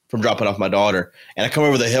dropping off my daughter. And I come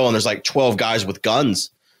over the hill and there's like 12 guys with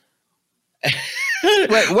guns.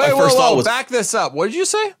 Whoa, back this up. What did you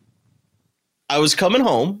say? I was coming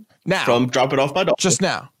home from dropping off my daughter. Just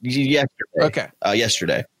now? Yesterday. Okay.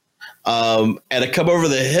 Yesterday. And I come over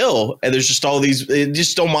the hill and there's just all these,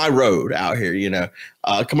 just on my road out here,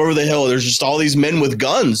 come over the hill. There's just all these men with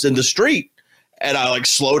guns in the street. And I like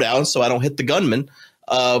slow down so I don't hit the gunman.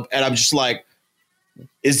 And I'm just like,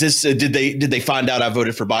 is this, did they find out I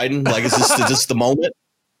voted for Biden? Like, is this the moment?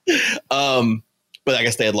 But I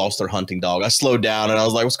guess they had lost their hunting dog. I slowed down and I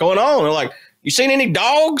was like, what's going on? They're like, you seen any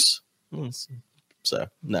dogs? So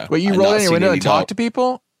no. Wait, you rolled in your window and talked to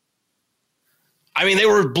people? I mean, they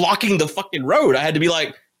were blocking the fucking road. I had to be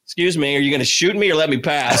like, excuse me, are you going to shoot me or let me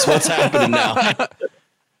pass? What's happening now?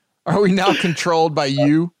 Are we now controlled by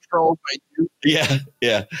you? Yeah.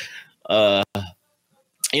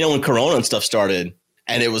 When Corona and stuff started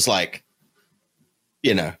and it was like,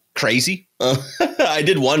 crazy. I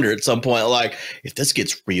did wonder at some point, like, if this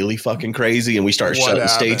gets really fucking crazy and we start shutting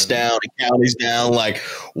states down and counties down, like,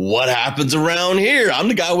 what happens around here? I'm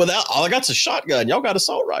the guy without all I got's a shotgun. Y'all got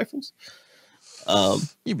assault rifles.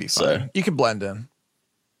 You'd be fine. So, you could blend in.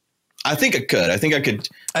 I think I could. I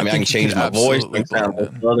can change my voice. You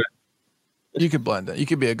could blend in. You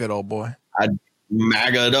could be a good old boy. I'd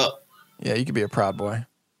MAGA it up. Yeah, you could be a proud boy.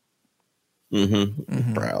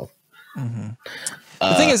 Proud.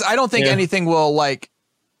 The thing is, I don't think anything will like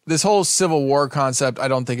this whole Civil War concept. I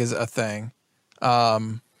don't think is a thing. I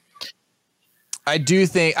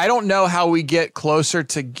don't know how we get closer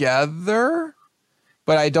together,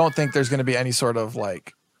 but I don't think there's going to be any sort of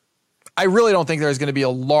like, I really don't think there's going to be a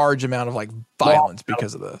large amount of like violence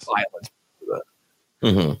because of this.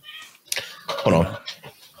 Hold on.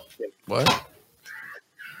 What?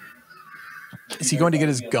 Is he going to get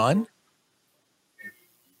his gun?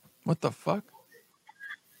 What the fuck?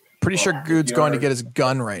 Pretty sure Good's going to get his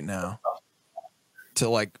gun right now to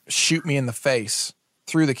like shoot me in the face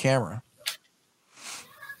through the camera.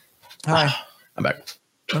 Hi. I'm back.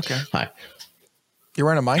 Okay. Hi. You're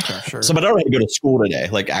wearing a Minecraft shirt. So, but I don't have to go to school today,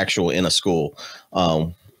 like actual in a school,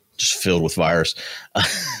 just filled with virus.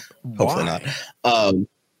 Hopefully not.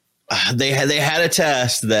 They had a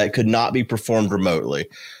test that could not be performed remotely.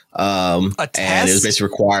 A test? And it was basically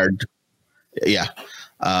required. Yeah.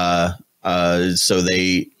 So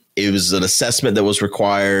it was an assessment that was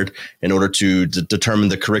required in order to determine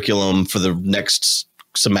the curriculum for the next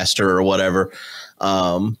semester or whatever,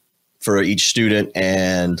 for each student.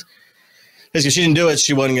 And basically she didn't do it.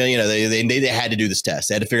 She wasn't going to, they had to do this test.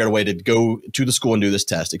 They had to figure out a way to go to the school and do this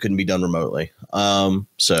test. It couldn't be done remotely.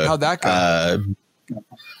 So how'd that go?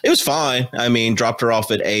 It was fine. I mean, dropped her off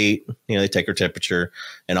at 8, they take her temperature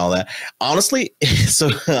and all that. Honestly, so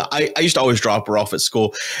I used to always drop her off at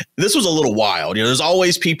school. This was a little wild. There's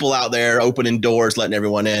always people out there opening doors, letting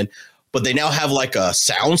everyone in. But they now have like a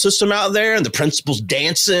sound system out there and the principal's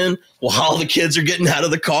dancing while the kids are getting out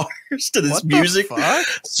of the cars to this music. Fuck?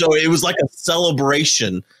 So it was like a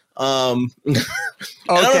celebration Okay.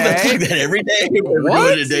 I don't know if that's like that every day. We're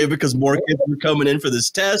doing it today because more kids were coming in for this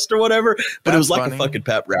test or whatever. But it was like a fucking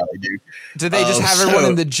pep rally, dude. Did they just have everyone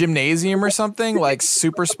in the gymnasium or something, like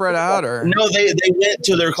super spread out? Or no, they went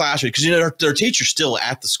to their classroom because their teacher's still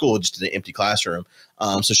at the school, just in an empty classroom.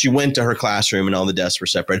 So she went to her classroom and all the desks were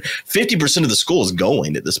separated. 50% of the school is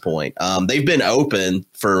going at this point. They've been open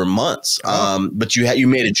for months, but you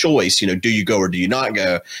made a choice. Do you go or do you not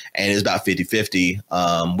go? And it's about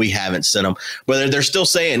 50-50. We haven't sent them, but they're still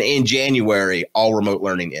saying in January all remote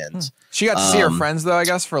learning ends. She got to see her friends though, I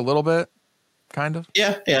guess, for a little bit, kind of.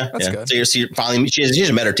 Yeah, that's good. So finally, she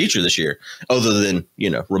hasn't met her teacher this year, other than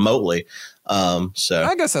remotely. So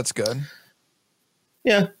I guess that's good.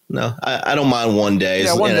 Yeah, no, I don't mind one day.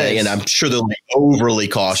 Yeah, and I'm sure they'll be overly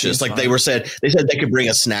cautious. Like they said they could bring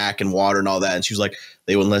a snack and water and all that. And she was like,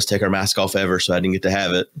 they wouldn't let us take our mask off ever. So I didn't get to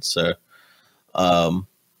have it. So,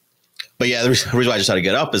 but yeah, the reason why I just had to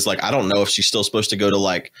get up is like, I don't know if she's still supposed to go to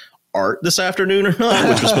like art this afternoon or not,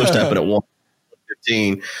 which was supposed to happen at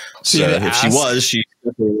 1:15. So if she was, she's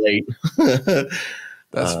late.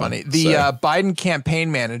 That's funny. The Biden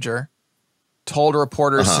campaign manager told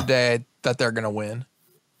reporters today that they're going to win.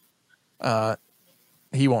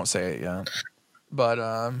 He won't say it yet,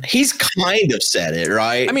 but he's kind of said it,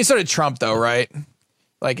 right? I mean, so did Trump, though, right?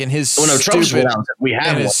 Like in his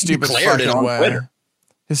stupid way. Twitter.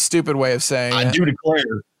 His stupid way of saying I do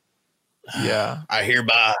declare. Yeah, I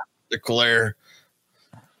hereby declare.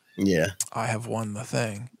 Yeah, I have won the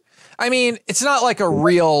thing. I mean, it's not like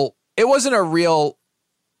it wasn't a real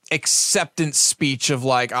acceptance speech of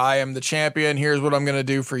like, I am the champion, here's what I'm going to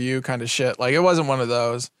do for you kind of shit. Like, it wasn't one of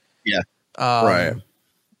those. Yeah. Right.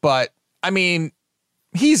 But I mean,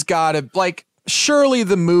 he's got to, like, surely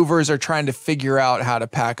the movers are trying to figure out how to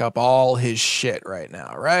pack up all his shit right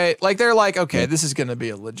now, right? Like, they're like, okay, this is going to be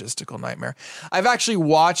a logistical nightmare. I've actually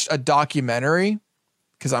watched a documentary,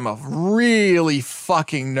 because I'm a really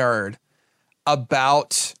fucking nerd,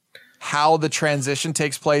 about how the transition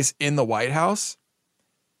takes place in the White House.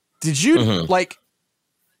 Did you like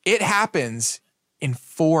it happens in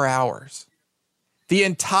 4 hours? The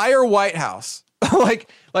entire White House,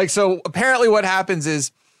 so apparently what happens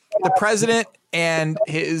is the president and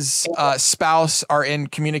his spouse are in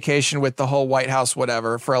communication with the whole White House,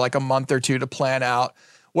 whatever, for like a month or two to plan out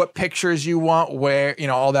what pictures you want, where,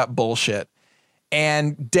 all that bullshit.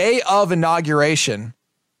 And day of inauguration,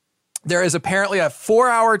 there is apparently a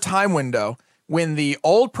 4-hour time window when the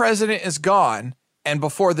old president is gone and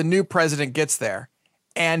before the new president gets there,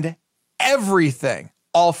 and everything,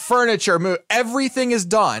 all furniture, everything is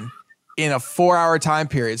done in a 4-hour time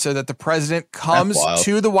period so that the president comes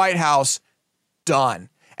to the White House done.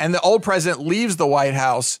 And the old president leaves the White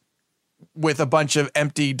House with a bunch of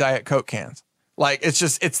empty Diet Coke cans. Like,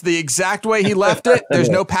 it's the exact way he left it. There's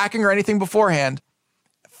no packing or anything beforehand.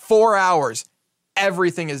 4 hours.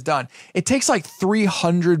 Everything is done. It takes like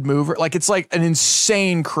 300 movers. Like, it's like an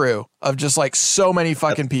insane crew of just like so many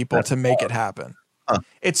fucking people to make it happen.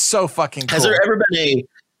 It's so fucking cool. Has there ever been a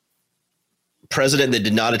president that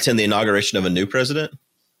did not attend the inauguration of a new president?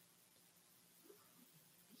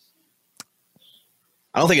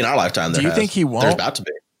 I don't think in our lifetime there. Do you think he won't? There's about to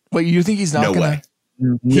be. Wait, you think he's not no gonna? Way.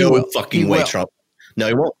 No fucking way, Trump. No,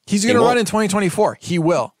 he won't. He's going to run in 2024. He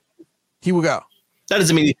will. He will go. That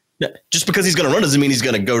doesn't mean just because he's going to run doesn't mean he's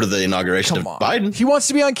going to go to the inauguration of Biden. He wants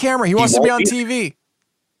to be on camera. He wants to be on TV.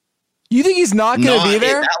 You think he's not going to be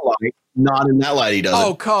there? Not in that light. He doesn't.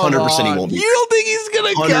 Oh, come 100% on. He won't be. You don't think he's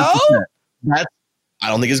going to go? I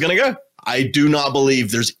don't think he's going to go. I do not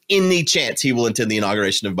believe there's any chance he will attend the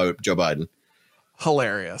inauguration of Joe Biden.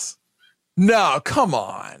 Hilarious. No, come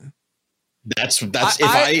on.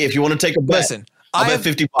 If you want to take a bet, listen, I'll bet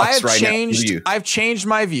 $50 right now. I've changed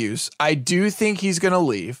my views. I do think he's going to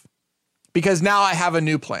leave because now I have a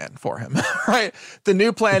new plan for him. Right? The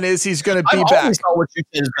new plan is he's going to be back. I always thought what you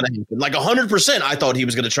said is going to happen. Like 100%, I thought he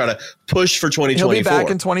was going to try to push for 2024. He'll be back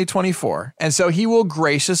in 2024, and so he will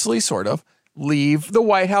graciously sort of leave the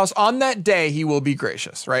White House. On that day, he will be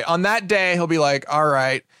gracious, right? On that day, he'll be like, all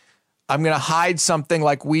right, I'm going to hide something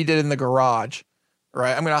like we did in the garage.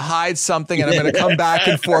 Right, I'm going to hide something and I'm going to come back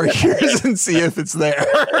in 4 years and see if it's there.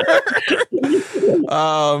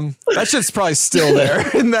 That shit's probably still there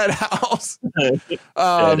in that house.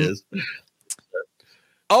 It is.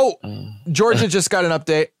 Georgia just got an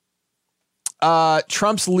update.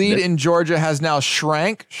 Trump's lead in Georgia has now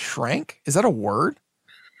shrank. Shrank? Is that a word?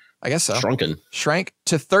 I guess so. Shrank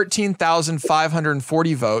to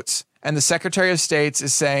 13,540 votes. And the Secretary of State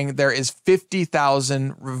is saying there is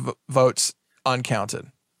 50,000 votes uncounted.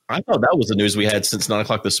 I thought that was the news we had since 9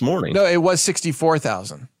 o'clock this morning. No, it was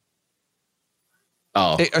 64,000.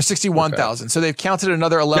 or 61,000. Okay. So they've counted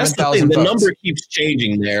another 11,000 votes. The number keeps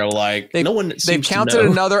changing there. Like no one seems they've counted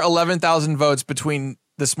another 11,000 votes between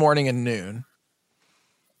this morning and noon.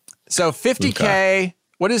 So 50K. Okay.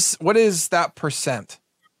 What is that percent?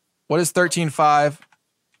 What is 13.5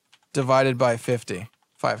 divided by 50?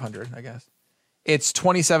 500, I guess. It's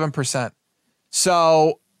 27%.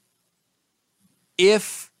 So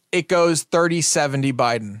if it goes 30-70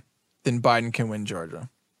 Biden, then Biden can win Georgia.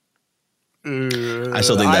 I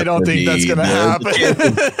still think I don't think that's going to happen.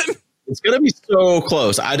 It's going to be so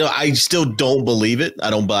close. I still don't believe it. I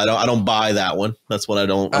don't buy that one. That's what I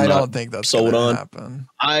don't think that's sold on. Happen.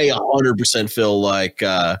 I 100% feel like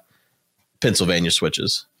Pennsylvania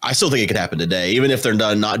switches. I still think it could happen today, even if they're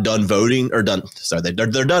not done voting or done. Sorry, they're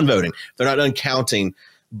done voting. They're not done counting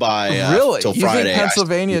by till Friday. You think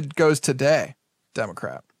Pennsylvania goes today,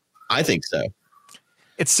 Democrat? I think so.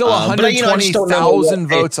 It's still 120,000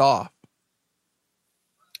 votes off.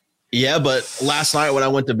 Yeah, but last night when I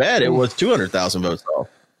went to bed, it was 200,000 votes off.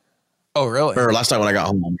 Oh, really? Or last night when I got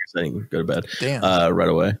home, I didn't go to bed. Damn. Right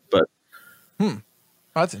away. But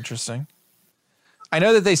that's interesting. I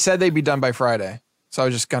know that they said they'd be done by Friday, so I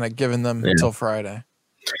was just kind of giving them until Friday.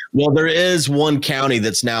 Well, there is one county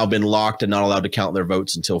that's now been locked and not allowed to count their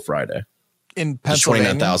votes until Friday. In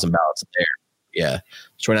Pennsylvania? 29,000 ballots there. Yeah.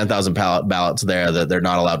 29,000 ballots there that they're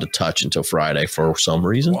not allowed to touch until Friday for some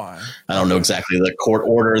reason. Why? I don't know exactly the court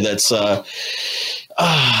order that's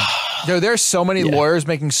there's so many lawyers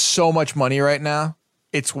making so much money right now.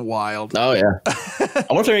 It's wild. Oh, yeah. I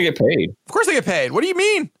wonder if they're going to get paid. Of course they get paid. What do you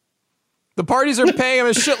mean? The parties are paying them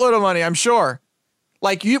a shitload of money, I'm sure.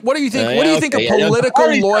 Like, what do you think? What do you think a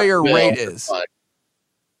political lawyer rate is?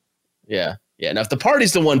 Yeah. Yeah. Now, if the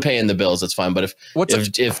party's the one paying the bills, that's fine. But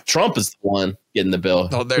if Trump is the one getting the bill,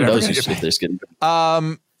 they're never going to get paid.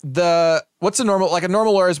 What's a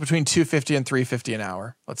normal lawyer is between $250 and $350 an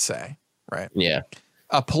hour, let's say, right? Yeah.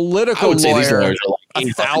 A political lawyer,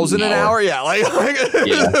 $1,000 an hour. Yeah,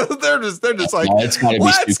 they're just like, it's gotta be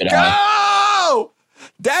let's go. High.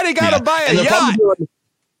 Daddy got to buy a yacht.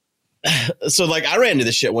 So, like, I ran into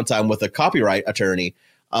this shit one time with a copyright attorney.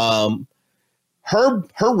 Her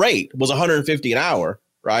rate was $150 an hour,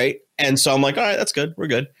 right? And so I'm like, all right, that's good. We're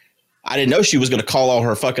good. I didn't know she was going to call all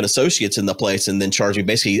her fucking associates in the place and then charge me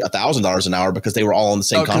basically $1,000 an hour because they were all on the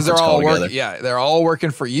same conference call together. They're all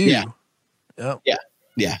working for you. Yeah. Yep.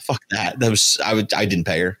 Yeah. Fuck that. I didn't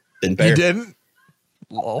pay her. You didn't?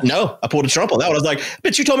 Lol. No, I pulled a Trump on that one. I was like,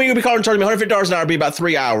 bitch, you told me you'd be calling and charging me $150 an hour. It'd be about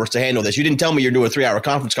 3 hours to handle this. You didn't tell me you're doing a 3-hour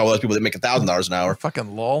conference call with those people that make $1,000 an hour.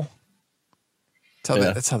 Fucking lol.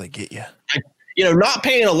 That's how they get you. Not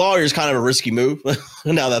paying a lawyer is kind of a risky move.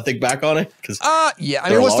 Now that I think back on it, yeah. I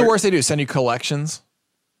mean, what's the worst they do? Send you collections?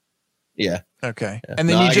 Yeah. Okay. Yeah. And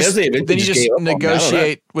then you just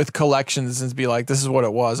negotiate with collections and be like, "This is what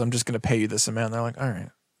it was. I'm just going to pay you this amount." And they're like, "All right."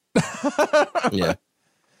 Yeah.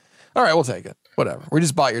 All right, we'll take it. Whatever. We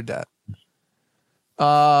just bought your debt.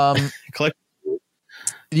 The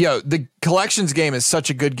collections game is such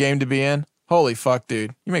a good game to be in. Holy fuck,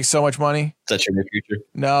 dude. You make so much money. Is that your new future?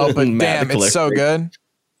 No, but damn, it's so good.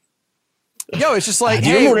 It's just like,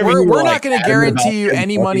 hey, we're not going to guarantee you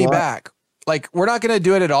any money back. Like, we're not going to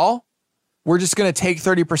do it at all. We're just going to take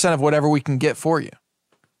 30% of whatever we can get for you.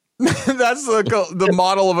 That's the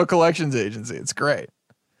model of a collections agency. It's great.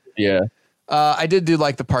 Yeah. I did do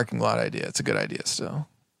like the parking lot idea. It's a good idea still.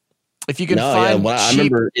 If you can find I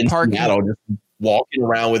remember in Seattle just walking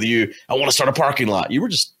around with you. I want to start a parking lot. You were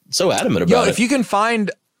just so adamant about it. If you can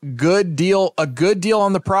find a good deal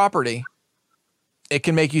on the property, it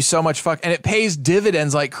can make you so much and it pays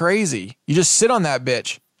dividends like crazy. You just sit on that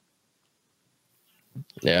bitch.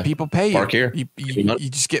 Yeah. People pay you. Park here. You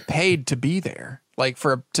just get paid to be there. Like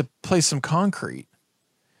to place some concrete.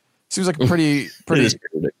 Seems like a pretty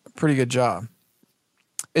good job.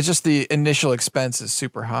 It's just the initial expense is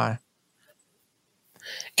super high.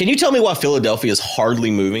 Can you tell me why Philadelphia is hardly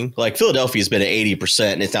moving? Like, Philadelphia's been at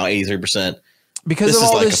 80% and it's now 83%. Because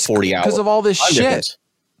of all this shit.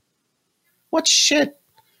 What shit?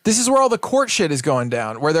 This is where all the court shit is going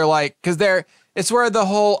down, where they're like, it's where the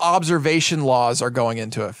whole observation laws are going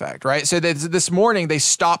into effect, right? So this morning they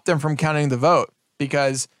stopped them from counting the vote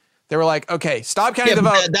because they were like, okay, stop counting the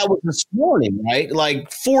vote. That was this morning, right?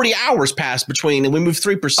 Like 40 hours passed between and we moved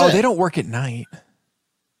 3%. Oh, they don't work at night.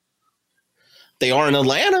 They are in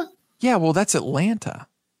Atlanta. Yeah, well, that's Atlanta.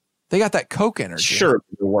 They got that Coke energy. Sure,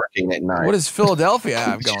 they're working at night. What does Philadelphia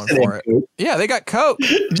have going for it? Yeah, they got Coke.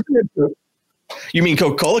 You mean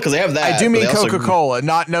Coca-Cola? Because they have that. I do mean Coca-Cola,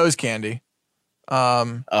 not nose candy.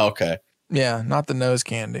 Okay. Yeah, not the nose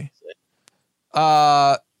candy.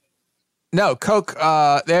 No, Coke.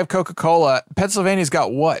 They have Coca-Cola. Pennsylvania's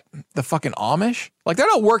got what? The fucking Amish? Like, they're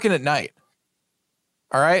not working at night.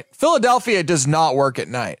 All right? Philadelphia does not work at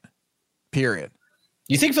night. Period.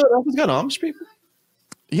 You think Philadelphia's got Amish people?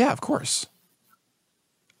 Yeah, of course.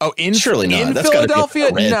 Oh, surely not. In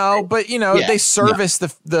Philadelphia? No, but, they service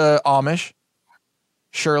the Amish.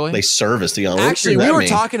 Surely. They service the Amish. Actually, we were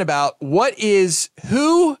talking about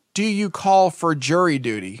who do you call for jury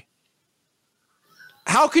duty?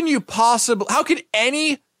 How could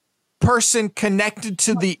any person connected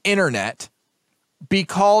to the internet be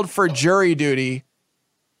called for jury duty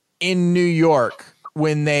in New York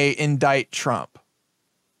when they indict Trump?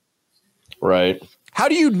 Right. How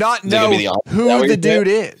do you not know who the dude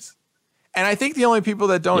is? And I think the only people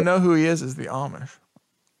that don't know who he is the Amish.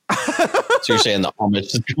 So you're saying the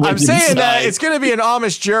Amish? I'm saying that it's going to be an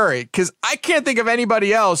Amish jury because I can't think of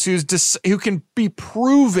anybody else who can be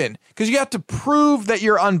proven, because you have to prove that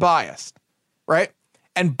you're unbiased, right?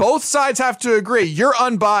 And both sides have to agree you're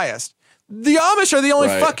unbiased. The Amish are the only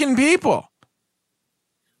fucking people.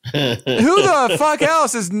 Who the fuck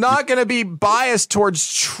else is not going to be biased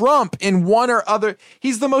towards Trump in one or other?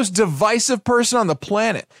 He's the most divisive person on the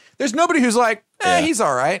planet. There's nobody who's like, he's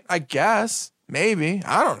all right, I guess. Maybe.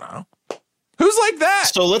 I don't know. Who's like that?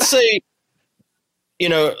 So let's say,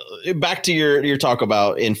 back to your talk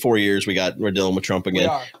about in 4 years we're dealing with Trump again.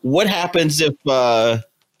 What happens if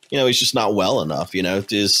he's just not well enough?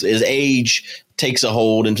 His age takes a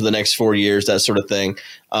hold into the next 4 years, that sort of thing.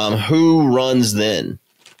 Who runs then?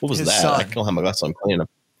 What was that? Son. I don't have my glasses on. Cleaning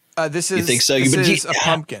up. This is. You think so? This is a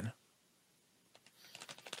pumpkin.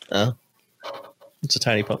 It's a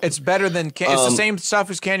tiny pumpkin. It's better than. It's the same stuff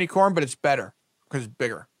as candy corn, but it's better because it's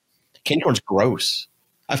bigger. Candy corn's gross.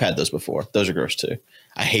 I've had those before. Those are gross too.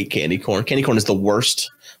 I hate candy corn. Candy corn is the worst,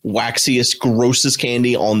 waxiest, grossest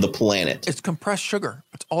candy on the planet. It's compressed sugar.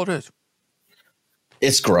 That's all it is.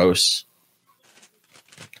 It's gross.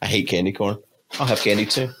 I hate candy corn. I'll have candy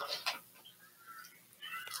too.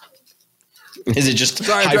 Is it just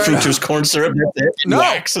high fructose corn syrup? That's it? No.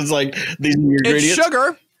 Wax. It's like these ingredients. It's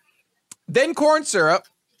sugar, then corn syrup,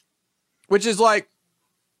 which is like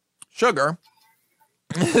sugar.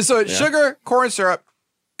 So it's sugar, corn syrup,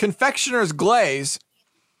 confectioner's glaze,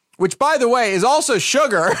 which, by the way, is also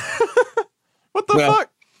sugar. What the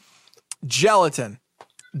fuck? Gelatin,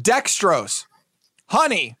 dextrose,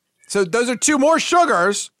 honey. So those are two more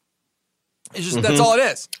sugars. It's just that's all it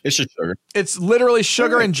is. It's just sugar. It's literally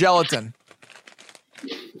sugar and gelatin.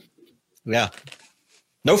 Yeah.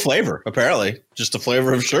 No flavor, apparently. Just the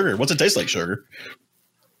flavor of sugar. What's it taste like, sugar?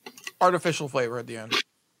 Artificial flavor at the end.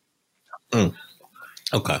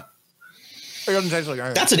 Okay. It doesn't taste like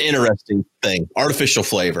anything. That's an interesting thing. Artificial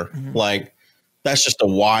flavor. Like, that's just a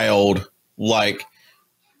wild, like,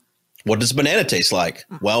 what does banana taste like?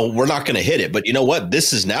 Well, we're not going to hit it, but you know what?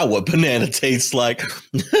 This is now what banana tastes like.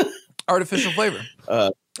 Artificial flavor.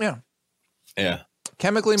 Yeah. Yeah.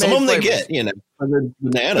 Chemically made Some of them flavors. they get,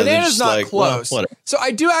 Banana's not like, close. Well, so I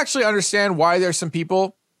do actually understand why there's some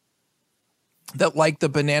people that like the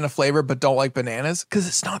banana flavor but don't like bananas, because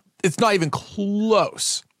it's not even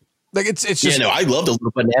close. Like it's just I love those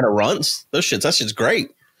little banana runts. That shit's great.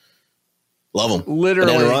 Love them.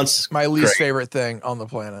 Literally banana runts, my least favorite thing on the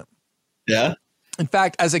planet. Yeah. In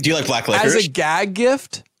fact, do you like black licorice? As a gag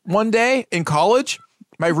gift one day in college,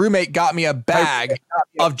 my roommate got me a bag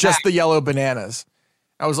of just the yellow bananas.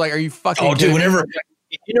 I was like, "Are you fucking?" Oh, dude! Whenever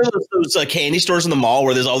those candy stores in the mall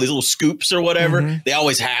where there's all these little scoops or whatever, they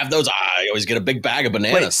always have those. I always get a big bag of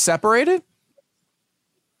bananas. Wait, separated?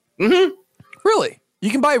 Really?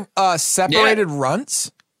 You can buy separated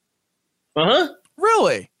runts?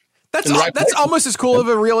 Really? That's almost as cool of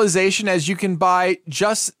a realization as you can buy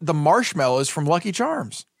just the marshmallows from Lucky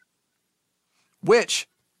Charms, which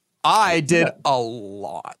I did a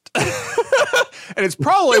lot. And it's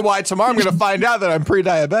probably why tomorrow I'm going to find out that I'm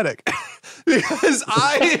pre-diabetic because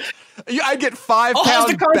I get 5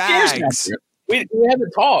 pound bags. We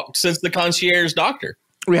haven't talked since the concierge doctor.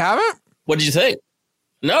 We haven't? What did you think?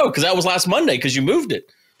 No, because that was last Monday because you moved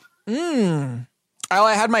it.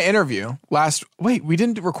 I had my interview we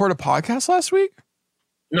didn't record a podcast last week?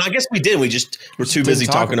 No, I guess we did. We just were too busy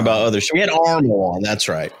talking about others. We had Arno on. That's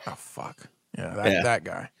right. Oh, fuck. Yeah, that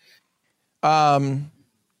guy.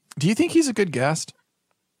 Do you think he's a good guest?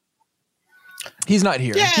 He's not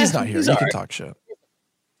here. Yeah, he's not here. He can talk shit.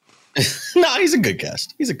 No, he's a good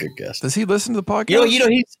guest. He's a good guest. Does he listen to the podcast?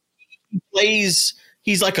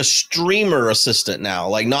 He's like a streamer assistant now,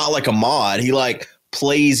 like not like a mod. He like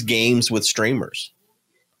plays games with streamers.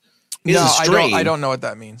 I don't know what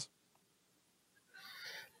that means.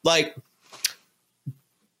 Like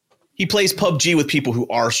he plays PUBG with people who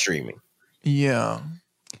are streaming. Yeah.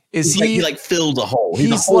 Is he like filled a hole?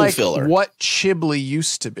 He's a hole like filler. What Chibley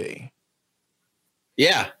used to be.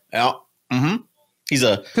 Yeah. Mm-hmm. He's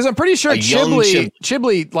because I'm pretty sure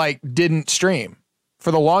Chibley like didn't stream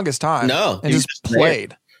for the longest time. No, and just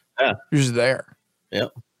played. There. Yeah, he was just there. Yeah,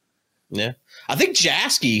 yeah. I think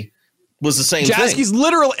Jasky was the same. Jasky's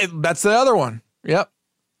literally that's the other one. Yep.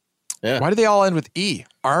 Yeah. Why do they all end with E?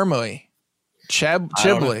 Armoy,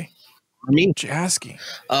 Chibley, Jasky.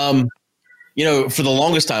 You know, for the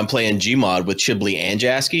longest time playing Gmod with Chibley and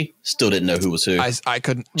Jasky, still didn't know who was who. I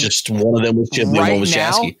couldn't. Just one of them was Chibley, one was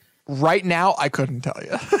Jasky. Right now, I couldn't tell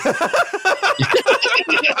you.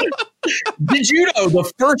 Did you know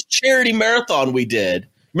the first charity marathon we did?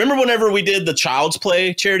 Remember whenever we did the Child's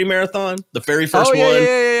Play charity marathon, the very first one?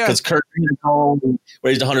 Yeah. Because Kurt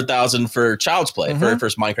raised $100,000 for Child's Play, very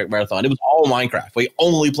first Minecraft marathon. It was all Minecraft. We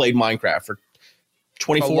only played Minecraft for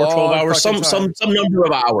 12 hours, some number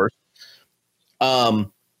of hours.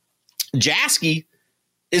 Jasky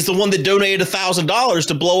is the one that donated $1,000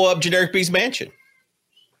 to blow up Generic Beast Mansion.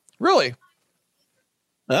 Really?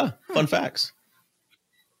 Yeah, fun facts.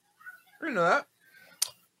 I didn't know that.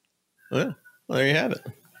 Yeah, well, there you have it.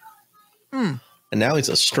 And now he's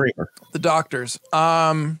a streamer. The doctors.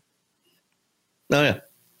 Oh yeah.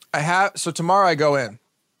 So tomorrow I go in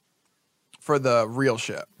for the real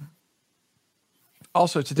shit.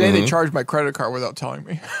 Also, today they charged my credit card without telling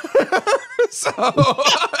me. So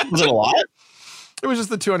was it a lot? It was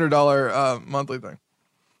just the $200 monthly thing.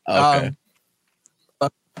 Okay.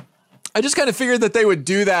 I just kind of figured that they would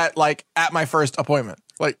do that like at my first appointment.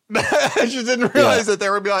 Like I just didn't realize that they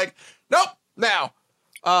would be like, nope, now.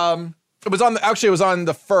 It was on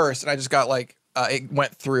the first, and I just got like it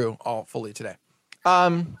went through all fully today.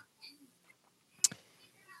 I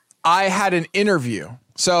had an interview.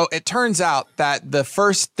 So it turns out that the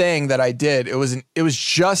first thing that I did, it was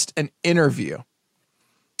just an interview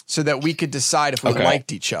so that we could decide if we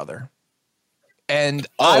liked each other. And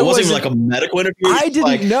it wasn't even like a medical interview. I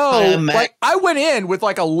didn't know. Like I went in with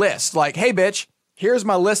like a list, like, hey, bitch, here's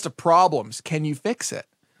my list of problems. Can you fix it?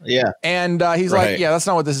 Yeah. And he's like, yeah, that's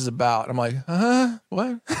not what this is about. I'm like,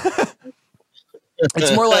 what?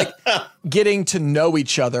 It's more like getting to know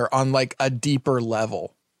each other on like a deeper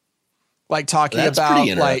level. Like talking about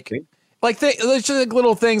like there's just like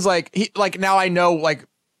little things like now I know like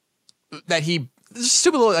that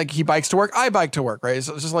stupid little, like he bikes to work. I bike to work. Right.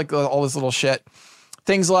 So it's just like all this little shit.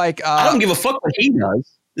 Things like, I don't give a fuck what he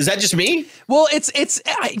does. Is that just me? Well, I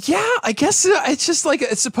guess it's just like,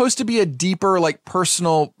 it's supposed to be a deeper, like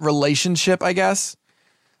personal relationship, I guess.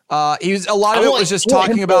 He was, a lot of it was just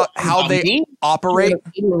talking about how they operate.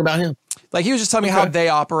 About him. Like he was just telling me how they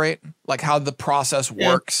operate, like how the process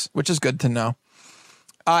works, which is good to know.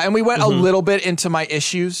 And we went a little bit into my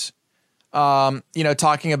issues,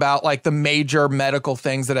 talking about like the major medical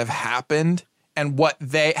things that have happened and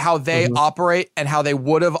how they operate and how they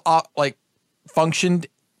would have functioned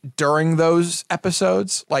during those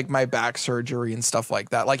episodes, like my back surgery and stuff like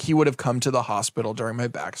that. Like he would have come to the hospital during my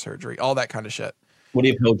back surgery, all that kind of shit. Would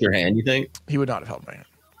he have held your hand, you think? He would not have held my hand.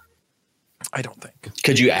 I don't think.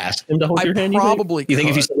 Could you ask him to hold your hand? Probably. You think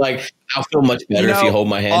if he said like, "I'll feel much better if you hold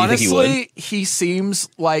my hand," honestly, you think he would? He seems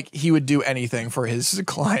like he would do anything for his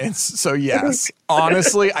clients. So yes,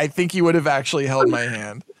 honestly, I think he would have actually held my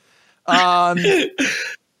hand. I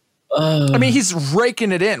mean, he's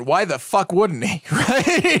raking it in. Why the fuck wouldn't he?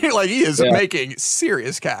 Right? Like he is making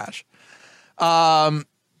serious cash.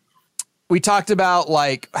 We talked about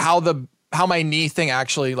like how my knee thing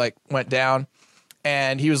actually like went down.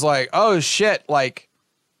 And he was like, oh shit. Like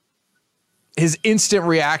his instant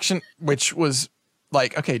reaction, which was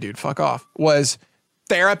like, okay, dude, fuck off, was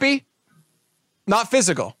therapy, not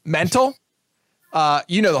physical, mental.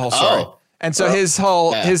 You know the whole story. And so his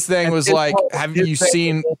thing was like, have you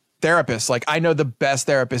seen therapists? Like I know the best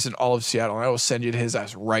therapist in all of Seattle and I will send you to his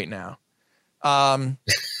ass right now. Have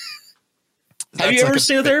you ever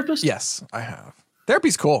seen a therapist? Yes, I have.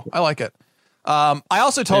 Therapy's cool. I like it. I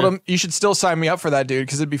also told him you should still sign me up for that, dude,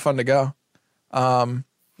 because it'd be fun to go.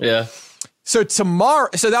 So tomorrow,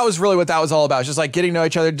 so that was really what that was all about. Just like getting to know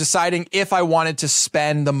each other, deciding if I wanted to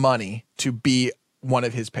spend the money to be one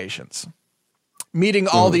of his patients, meeting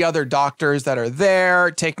all the other doctors that are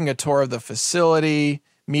there, taking a tour of the facility,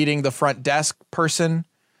 meeting the front desk person.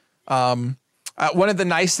 One of the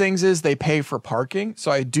nice things is they pay for parking.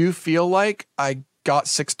 So I do feel like I got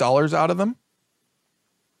 $6 out of them.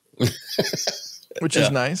 Which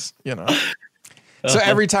is nice, So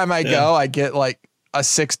every time I go, I get like a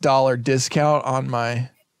 $6 discount on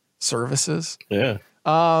my services. Yeah.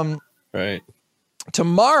 Right.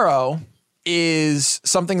 Tomorrow, is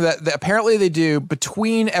something that apparently they do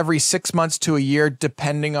between every 6 months to a year,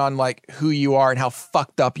 depending on like who you are and how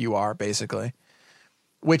fucked up you are, basically,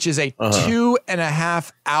 which is a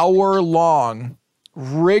 2.5 hour long,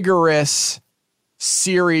 rigorous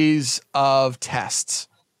series of tests.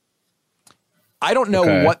 I don't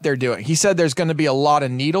know what they're doing. He said there's going to be a lot of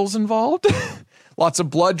needles involved, lots of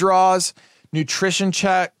blood draws, nutrition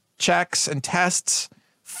checks and tests,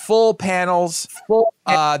 full panels.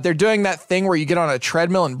 They're doing that thing where you get on a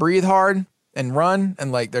treadmill and breathe hard and run,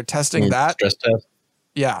 and like they're testing that. Stress test.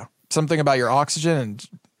 Yeah. Something about your oxygen and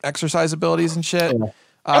exercise abilities and shit. Yeah.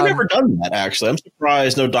 I've never done that, actually. I'm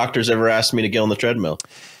surprised no doctor's ever asked me to get on the treadmill.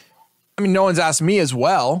 I mean, no one's asked me as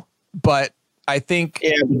well, but I think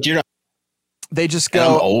but you're not, they just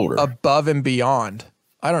go above and beyond.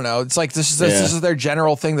 I don't know. It's like this is their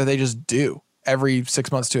general thing that they just do every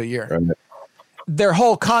 6 months to a year. Right. Their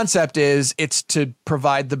whole concept is it's to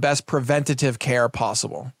provide the best preventative care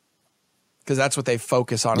possible, because that's what they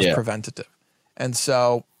focus on is preventative. And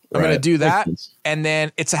so I'm going to do that. And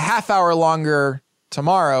then it's a half hour longer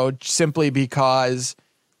tomorrow, simply because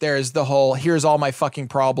there's the whole, here's all my fucking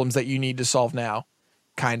problems that you need to solve now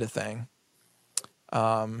kind of thing.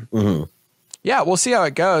 Yeah, we'll see how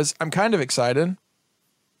it goes. I'm kind of excited.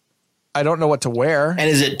 I don't know what to wear. And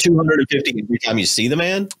is it $250 every time you see the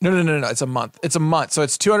man? No. It's a month. It's a month. So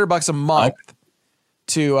it's $200 a month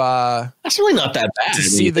to that's really not that bad to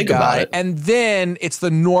see the guy. And then it's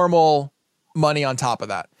the normal money on top of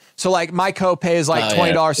that. So like my copay is like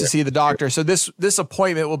 $20 to see the doctor. So this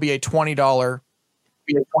appointment will be a $20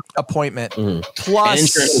 appointment. Plus, and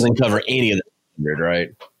insurance doesn't cover any of the $200, right?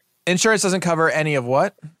 Insurance doesn't cover any of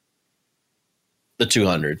what? The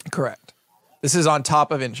 $200. Correct. This is on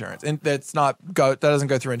top of insurance, and that doesn't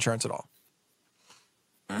go through insurance at all.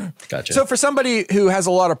 Gotcha. So for somebody who has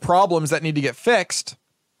a lot of problems that need to get fixed,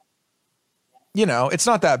 you know, it's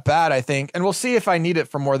not that bad, I think. And we'll see if I need it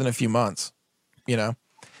for more than a few months. You know,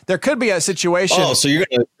 there could be a situation. Oh, so you're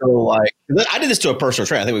going to go like, I did this to a personal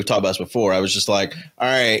trainer. I think we've talked about this before. I was just like, all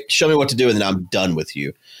right, show me what to do, and then I'm done with you.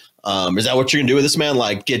 Is that what you're going to do with this man?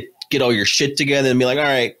 Like get all your shit together and be like, all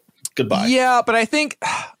right, goodbye. Yeah, but I think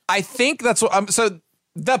that's what so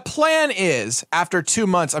the plan is after 2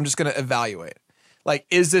 months, I'm just going to evaluate. Like,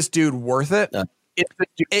 is this dude worth it?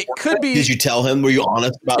 It could be. Did you tell him? Were you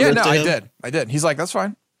honest about it? Yeah, no, I did. He's like, that's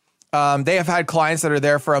fine. They have had clients that are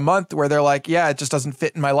there for a month where they're like, yeah, it just doesn't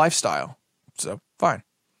fit in my lifestyle. So fine.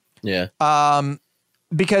 Yeah.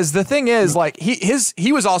 Because the thing is, like,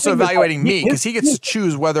 he was also evaluating me, because he gets to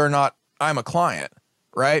choose whether or not I'm a client,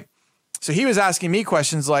 right? So he was asking me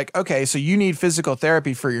questions like, okay, so you need physical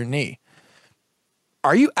therapy for your knee.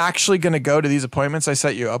 Are you actually going to go to these appointments I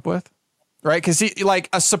set you up with? Right? Because like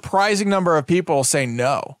a surprising number of people say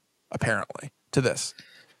no, apparently, to this.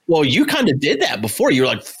 Well, you kind of did that before. You were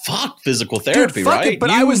like, fuck physical therapy, right? But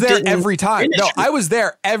I was there every time. No, I was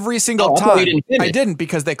there every single time. I didn't,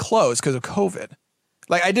 because they closed because of COVID.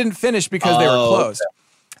 Like, I didn't finish because they were closed.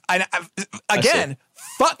 Okay. Again,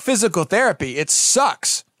 fuck physical therapy. It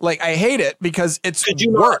sucks. Like, I hate it because it's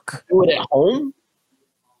work. Do it at home?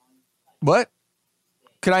 What?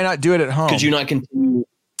 Could I not do it at home? Could you not continue?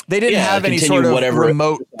 They didn't have any sort of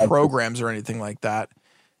remote programs or anything like that.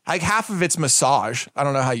 Like, half of it's massage. I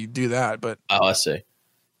don't know how you do that, but I see.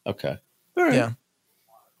 Okay. All right. Yeah.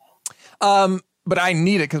 But I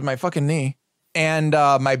need it because my fucking knee and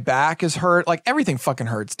my back is hurt. Like, everything fucking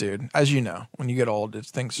hurts, dude. As you know, when you get old,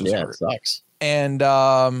 things just hurt. It sucks. And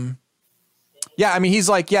yeah, I mean, he's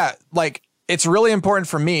like, yeah, like, it's really important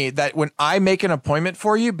for me that when I make an appointment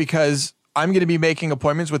for you, because I'm going to be making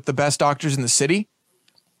appointments with the best doctors in the city,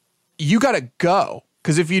 you got to go.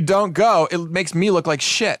 Because if you don't go, it makes me look like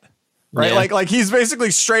shit, right? Yeah. Like he's basically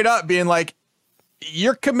straight up being like,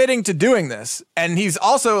 you're committing to doing this. And he's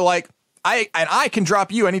also like, I can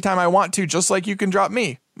drop you anytime I want to, just like you can drop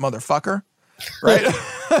me, motherfucker. Right?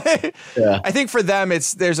 Yeah. I think for them,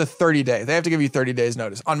 there's a 30-day. They have to give you 30 days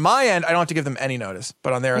notice. On my end, I don't have to give them any notice,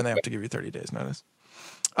 but on their end, they have to give you 30 days notice.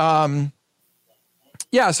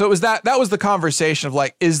 Yeah, so it was that was the conversation of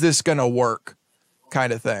like, is this going to work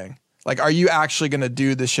kind of thing? Like, are you actually going to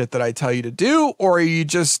do the shit that I tell you to do, or are you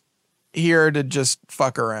just here to just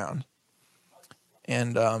fuck around?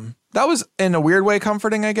 And that was in a weird way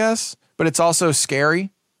comforting, I guess, but it's also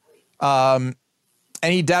scary. And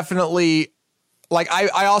he definitely, like,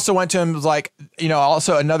 I also went to him, like, you know,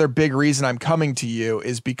 also another big reason I'm coming to you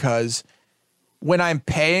is because when I'm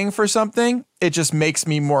paying for something, it just makes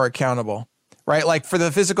me more accountable, right? Like, for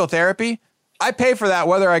the physical therapy, I pay for that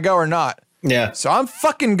whether I go or not. Yeah. So I'm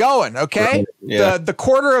fucking going, okay? the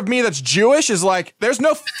quarter of me that's Jewish is like, there's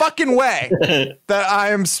no fucking way that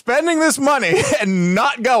I am spending this money and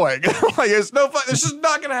not going. Like, there's just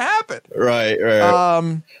not gonna happen. Right.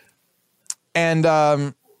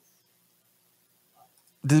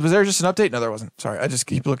 Was there just an update? No, there wasn't. Sorry, I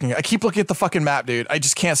keep looking at the fucking map, dude. I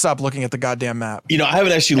just can't stop looking at the goddamn map. I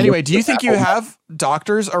haven't actually. Anyway, do you think you have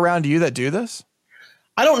doctors around you that do this?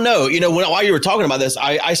 I don't know. While you were talking about this,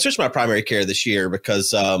 I switched my primary care this year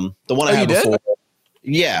because the one I had before,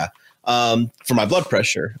 for my blood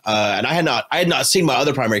pressure, and I had not seen my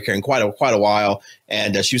other primary care in quite a while,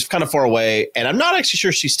 and she was kind of far away, and I'm not actually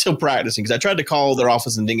sure she's still practicing because I tried to call their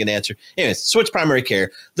office and didn't get an answer. Anyways, switch primary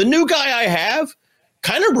care. The new guy I have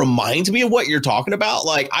kind of reminds me of what you're talking about.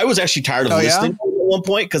 Like, I was actually tired of listening at one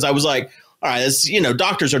point because I was like, all right, this,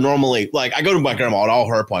 doctors are normally like, I go to my grandma at all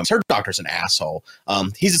her appointments. Her doctor's an asshole.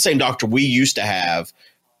 He's the same doctor we used to have,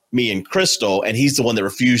 me and Crystal, and he's the one that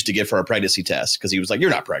refused to give her a pregnancy test because he was like, you're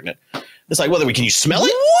not pregnant. It's like, well, can you smell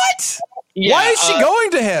it? What? Yeah, why is she going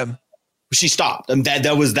to him? She stopped. And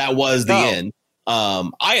that was the end. I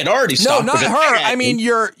had already stopped. No, not her. I mean,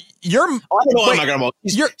 you're. I don't know why my grandma.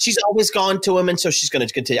 She's always gone to him, and so she's going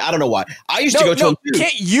to continue. I don't know why. I used to go to him too.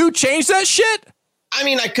 Can't you change that shit? I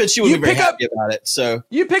mean, I could. She would be very happy about it. So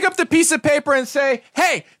you pick up the piece of paper and say,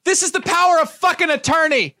 "Hey, this is the power of fucking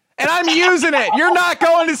attorney, and I'm using it. You're not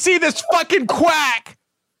going to see this fucking quack."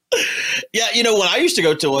 Yeah, when I used to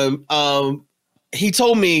go to him, he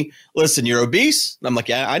told me, "Listen, you're obese." And I'm like,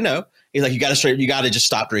 "Yeah, I know." He's like, "You got to just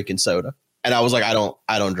stop drinking soda." And I was like, "I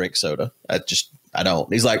don't drink soda. I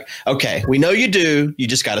don't." He's like, "Okay, we know you do. You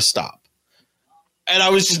just got to stop." And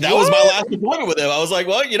that was my last appointment with him. I was like,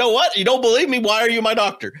 well, you know what? You don't believe me. Why are you my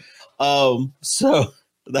doctor? So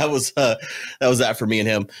that was that for me and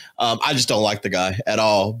him. I just don't like the guy at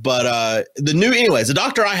all. But the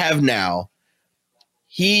doctor I have now,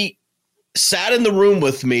 he sat in the room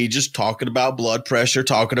with me just talking about blood pressure,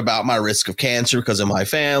 talking about my risk of cancer because of my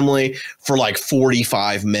family for like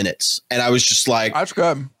 45 minutes. And I was just like, that's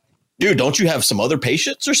good. Dude, don't you have some other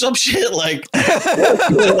patients or some shit? Like, what's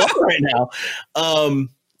going on right now?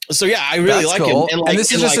 So yeah, I really like him. And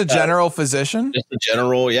this is just a general physician? Just a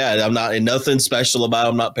general, yeah. I'm not nothing special about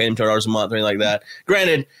him. I'm not paying him $2 a month or anything like that.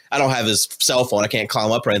 Granted, I don't have his cell phone. I can't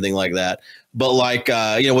climb up or anything like that. But like,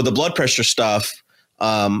 with the blood pressure stuff,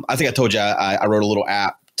 I think I told you I wrote a little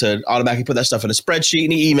app to automatically put that stuff in a spreadsheet,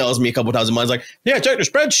 and he emails me a couple of times a month. He's like, yeah, check the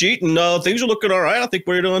spreadsheet, and things are looking all right. I think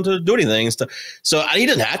we're going to do anything and stuff. So he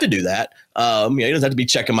doesn't have to do that. He doesn't have to be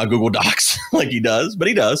checking my Google Docs like he does, but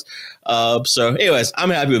he does. So anyways, I'm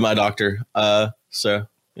happy with my doctor. So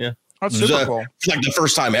yeah. That's super cool. It's like the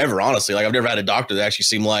first time ever, honestly. Like, I've never had a doctor that actually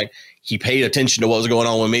seemed like he paid attention to what was going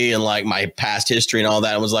on with me and like my past history and all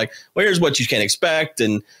that, and was like, well, here's what you can expect.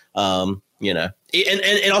 And,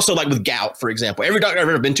 and also like with gout, for example, every doctor I've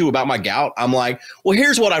ever been to about my gout, I'm like, well,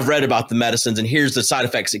 here's what I've read about the medicines and here's the side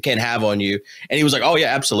effects it can have on you. And he was like, oh yeah,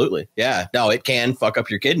 absolutely. Yeah, no, it can fuck up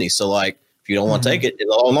your kidneys. So like, if you don't want to take it, as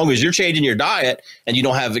long as you're changing your diet and you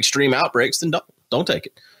don't have extreme outbreaks, then don't take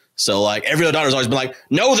it. So like every other doctor's always been like,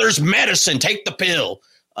 no, there's medicine, take the pill.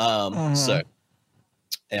 So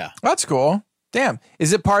yeah, that's cool. Damn.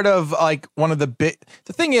 Is it part of like one of the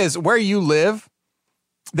thing is where you live,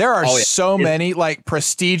 there are so many like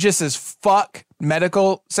prestigious as fuck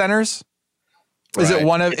medical centers. Is it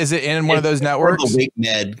in one of those networks? The Wake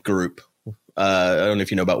Med group. I don't know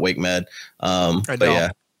if you know about Wake Med. But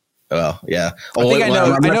yeah. Well, yeah. I think I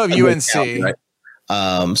know of UNC. Right?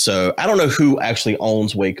 So I don't know who actually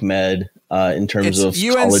owns Wake Med in terms of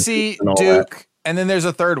UNC, Duke, and then there's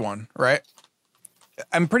a third one, right?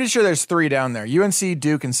 I'm pretty sure there's 3 down there. UNC,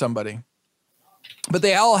 Duke, and somebody. But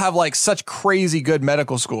they all have like such crazy good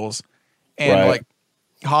medical schools and like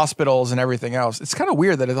hospitals and everything else. It's kind of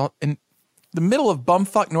weird that it's in the middle of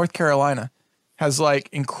bumfuck North Carolina has like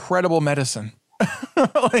incredible medicine.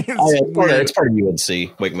 Like, it's part of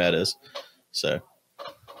UNC. Wake Med is. So,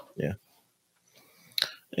 yeah.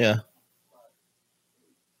 Yeah.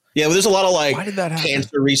 Yeah, well, there's a lot of like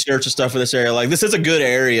cancer research and stuff in this area. Like, this is a good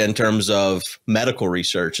area in terms of medical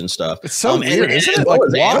research and stuff. It's so weird, isn't it? Like,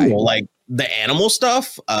 why? The animal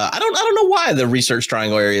stuff. I don't know why the research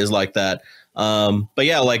triangle area is like that. But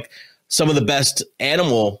yeah, like some of the best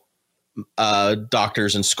animal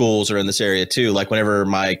doctors and schools are in this area too. Like whenever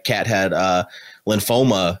my cat had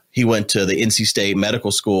lymphoma, he went to the NC State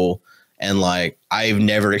Medical School. And like, I've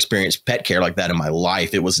never experienced pet care like that in my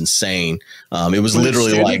life. It was insane. It was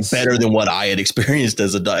literally like better than what I had experienced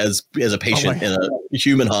as a patient in a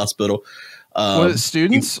human hospital. Was it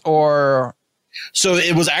students or? So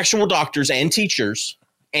it was actual doctors and teachers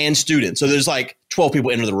and students. So there's like 12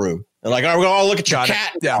 people enter the room and like, all right, we're going to all look at your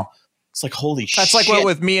cat. Yeah. It's like, holy shit. That's like what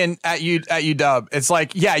with me and at UW. It's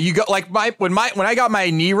like, yeah, you go like when I got my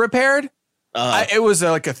knee repaired, it was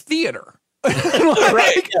like a theater. Like,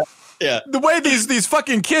 right. Yeah. The way these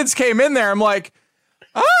fucking kids came in there, I'm like,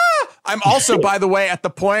 I'm also, by the way, at the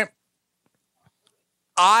point,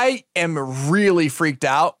 I am really freaked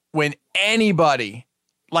out when anybody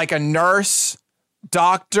like a nurse,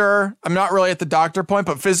 doctor, I'm not really at the doctor point,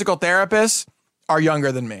 but physical therapists are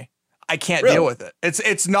younger than me. I can't deal with it.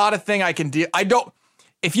 It's not a thing I can deal.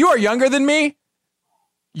 If you are younger than me,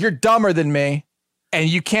 you're dumber than me and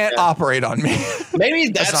you can't operate on me. Maybe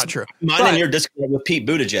that's not true. Mine and your disconnect with Pete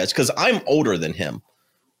Buttigieg, because I'm older than him.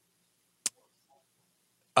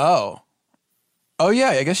 Oh yeah.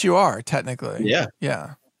 I guess you are technically. Yeah.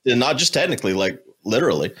 Yeah. And not just technically, like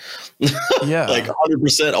literally. Yeah. Like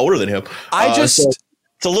 100% older than him. It's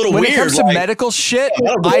a little when weird. When it comes to medical shit,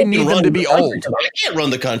 I need them to be old. I can't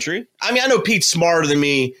run the country. I mean, I know Pete's smarter than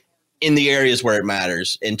me in the areas where it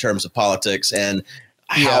matters in terms of politics and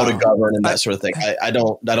how to govern and that sort of thing. I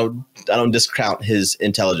don't discount his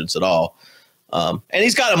intelligence at all. And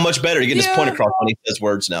he's got a much better getting his point across when he says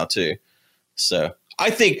words now too. So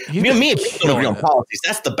I think me and Pete don't agree on politics.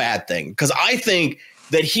 That's the bad thing, because I think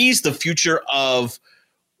that he's the future of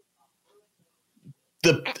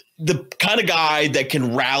the kind of guy that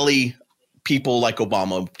can rally people like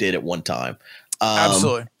Obama did at one time.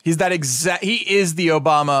 Absolutely. He's he is the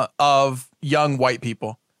Obama of young white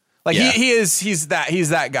people. Like he's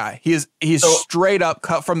that guy. He's straight up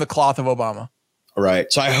cut from the cloth of Obama.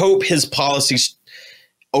 Right. So I hope his policies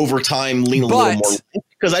over time lean a little more,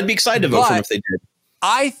 because I'd be excited to vote for him if they did.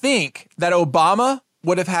 I think that Obama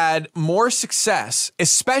would have had more success,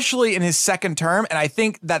 especially in his second term. And I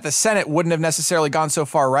think that the Senate wouldn't have necessarily gone so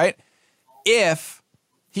far right if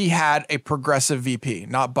he had a progressive VP,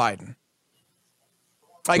 not Biden.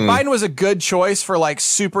 Like Biden was a good choice for like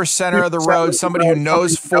super center of the road, somebody who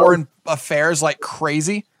knows foreign affairs like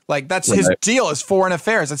crazy. Like that's his deal is foreign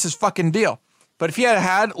affairs. That's his fucking deal. But if he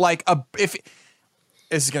had like this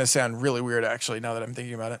is going to sound really weird, actually, now that I'm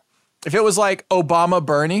thinking about it. If it was like Obama,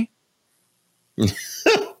 Bernie,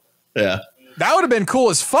 yeah, that would have been cool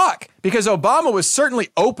as fuck, because Obama was certainly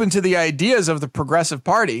open to the ideas of the Progressive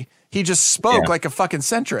Party. He just spoke like a fucking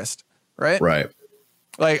centrist, right? Right.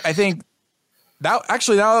 Like, I think that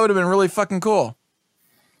would have been really fucking cool.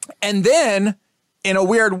 And then, in a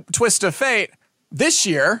weird twist of fate, this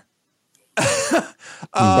year,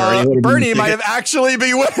 Bernie might have actually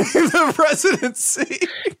been winning the presidency.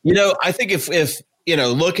 You know, I think if you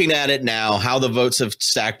know, looking at it now, how the votes have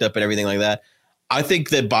stacked up and everything like that, I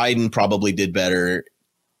think that Biden probably did better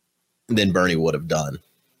than Bernie would have done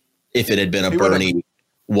if it had been a Bernie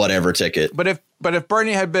whatever ticket. But if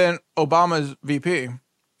Bernie had been Obama's VP,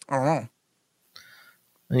 I don't know.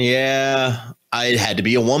 Yeah, it had to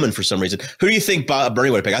be a woman for some reason. Who do you think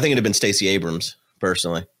Bernie would have picked? I think it'd have been Stacey Abrams,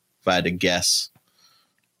 personally, if I had to guess.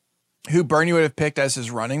 Who Bernie would have picked as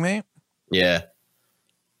his running mate? Yeah.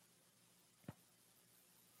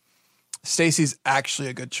 Stacey's actually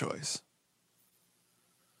a good choice.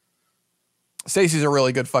 Stacey's a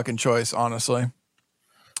really good fucking choice, honestly.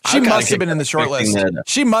 She must have been in the shortlist.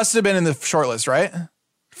 She must have been in the shortlist, right?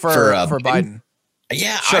 For Biden.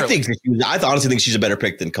 Yeah, surely. I honestly think she's a better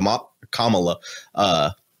pick than Kamala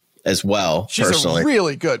as well. She's personally. A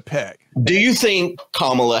really good pick. Do you think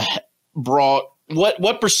Kamala brought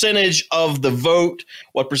what percentage of the vote,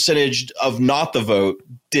 what percentage of not the vote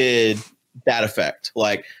did that affect?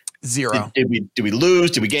 Like zero. Did we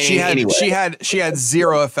lose? Did we gain? She had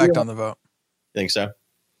zero effect on the vote. Think so?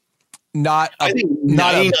 I think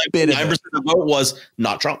not a bit of 9% of the vote was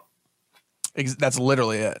not Trump. That's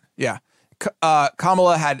literally it. Yeah.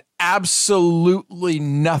 Kamala had absolutely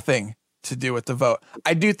nothing to do with the vote.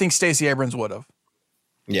 I do think Stacey Abrams would have.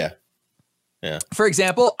 Yeah. Yeah. For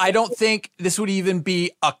example, I don't think this would even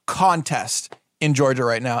be a contest in Georgia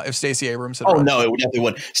right now if Stacey Abrams had run. No, it definitely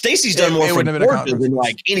wouldn't. Stacey's done more for Georgia than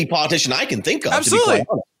like any politician I can think of. Absolutely.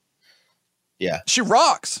 Yeah. She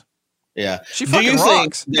rocks. Yeah. She fucking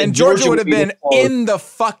rocks. And Georgia would have been in the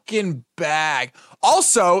fucking bag.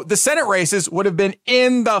 Also, the Senate races would have been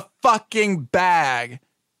in the fucking bag.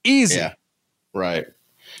 Easy. Yeah. Right.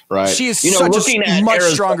 Right. She is such a much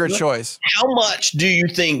stronger choice. How much do you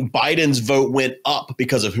think Biden's vote went up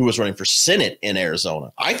because of who was running for Senate in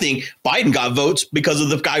Arizona? I think Biden got votes because of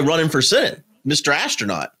the guy running for Senate, Mr.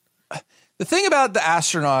 Astronaut. The thing about the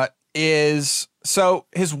astronaut is, so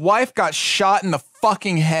his wife got shot in the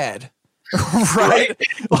fucking head. Right?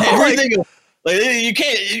 Everything. You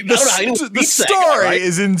can't. The story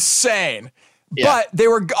is insane. Yeah. But they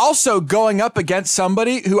were also going up against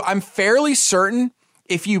somebody who I'm fairly certain,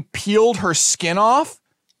 if you peeled her skin off,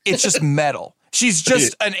 It's just metal. She's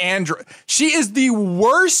just an android. She is the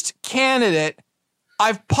worst candidate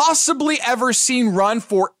I've possibly ever seen run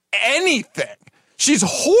for anything. She's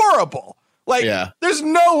horrible. Like, there's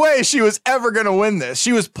no way she was ever going to win this.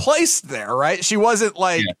 She was placed there, right? She wasn't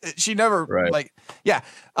like, she never, like,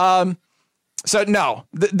 so no,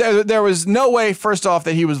 there was no way, first off,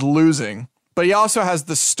 that he was losing. But he also has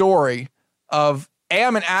the story of A,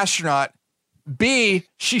 I'm an astronaut. B,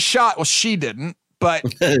 she shot. Well, she didn't, but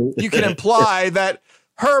you can imply that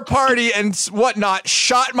her party and whatnot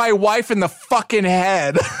shot my wife in the fucking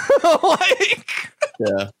head. Like,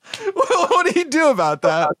 what do you do about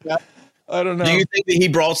that? I don't know. Do you think that he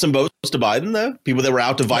brought some votes to Biden, though? People that were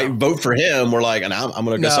out to vote for him were like, and I'm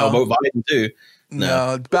going to guess I'll vote Biden, too.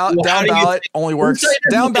 No, down ballot only works.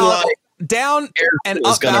 Down ballot, down and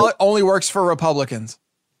up ballot only works for Republicans.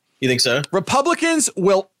 You think so? Republicans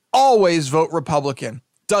will always vote Republican.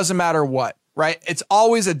 Doesn't matter what, right? It's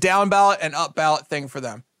always a down ballot and up ballot thing for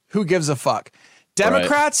them. Who gives a fuck?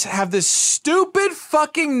 Democrats have this stupid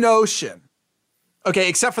fucking notion. Okay,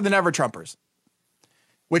 except for the Never Trumpers,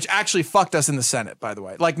 which actually fucked us in the Senate, by the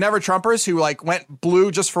way. Like Never Trumpers who like went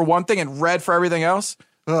blue just for one thing and red for everything else.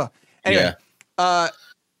 Ugh. Anyway, I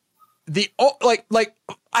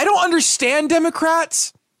don't understand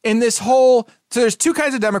Democrats in this whole. So there's two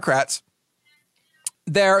kinds of Democrats.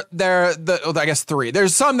 I guess three.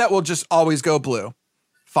 There's some that will just always go blue.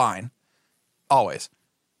 Fine. Always.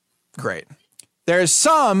 Great. There's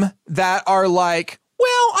some that are like,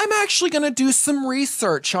 well, I'm actually going to do some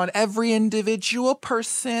research on every individual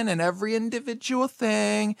person and every individual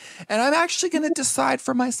thing, and I'm actually going to decide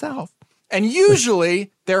for myself. And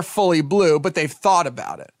usually they're fully blue, but they've thought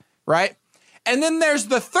about it, right? And then there's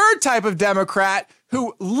the third type of Democrat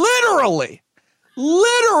who literally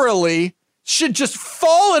should just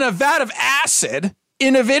fall in a vat of acid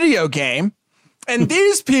in a video game. And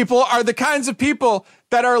these people are the kinds of people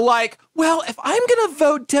that are like, well, if I'm going to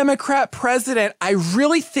vote Democrat president, I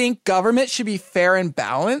really think government should be fair and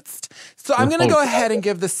balanced. So I'm going to go ahead and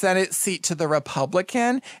give the Senate seat to the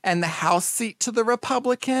Republican and the House seat to the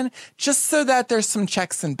Republican, just so that there's some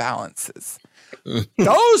checks and balances.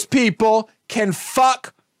 Those people can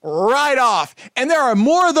fuck right off. And there are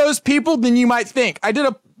more of those people than you might think. I did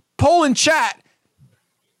a poll in chat.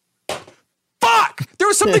 Fuck! There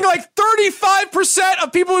was something like 35%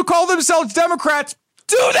 of people who call themselves Democrats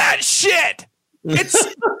do that shit. It's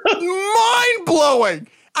mind-blowing.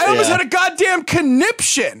 I almost had a goddamn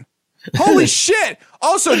conniption. Holy shit.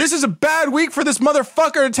 Also, this is a bad week for this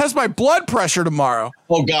motherfucker to test my blood pressure tomorrow.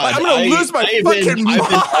 Oh, God. I'm going to lose my fucking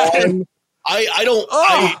mind.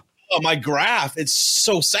 My graph, it's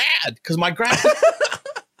so sad because my graph,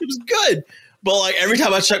 it was good. But like every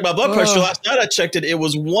time I check my blood pressure, last night I checked it, it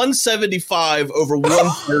was 175 over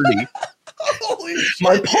 130. Holy shit.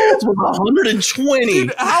 My pulse was 120.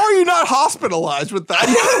 Dude, how are you not hospitalized with that?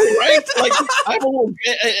 Right? Like I have a little,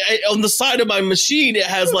 on the side of my machine, it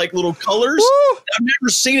has like little colors. Woo. I've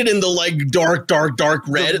never seen it in the like dark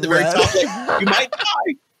red at the very top. Like you might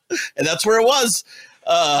die, and that's where it was.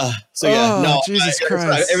 Jesus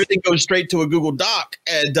Christ. Everything goes straight to a Google Doc,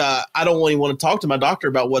 and I don't really want to talk to my doctor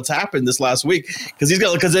about what's happened this last week because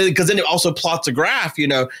then it also plots a graph,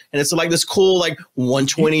 and it's like this cool like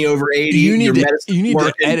 120 over 80. You need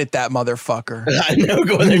to edit that motherfucker. I know.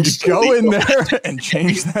 Go in there, just go in there and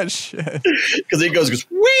change that shit because it goes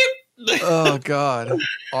wheep. Oh God,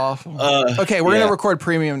 awful. Okay, we're gonna record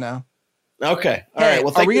premium now. Okay, all right.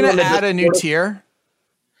 Well, are we gonna add a new tier?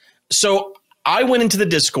 So I went into the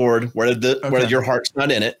Discord where your heart's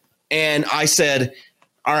not in it. And I said,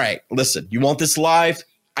 all right, listen, you want this live?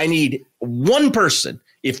 I need one person.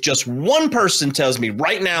 If just one person tells me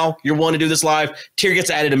right now you're willing to do this live, tier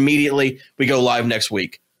gets added immediately. We go live next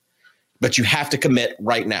week. But you have to commit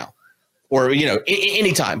right now or,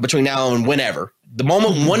 anytime between now and whenever. The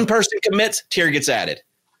moment one person commits, tier gets added.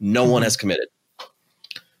 No one has committed.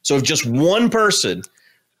 So if just one person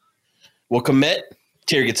will commit,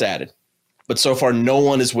 tier gets added. But so far, no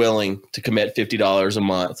one is willing to commit $50 a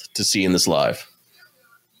month to seeing this live.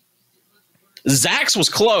 Zach's was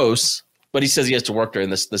close, but he says he has to work during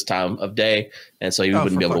this time of day, and so he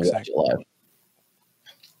wouldn't be able to watch it live.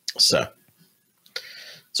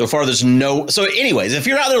 So far, there's no. So, anyways, if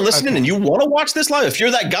you're out there listening and you want to watch this live, if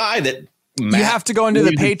you're that guy that you have to go into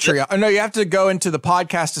the Patreon. Oh, no, you have to go into the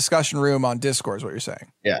podcast discussion room on Discord is what you're saying.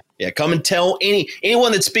 Yeah. Come and tell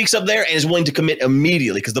anyone that speaks up there and is willing to commit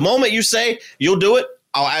immediately. Because the moment you say you'll do it,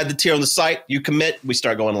 I'll add the tier on the site. You commit, we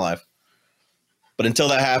start going live. But until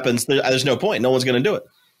that happens, there's no point. No one's going to do it.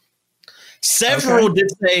 Several did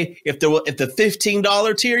say if the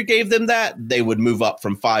 $15 tier gave them that, they would move up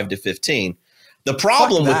from 5 to 15. The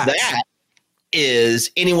problem with that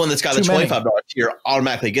is anyone that's got the $25 tier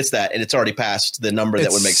automatically gets that, and it's already past the number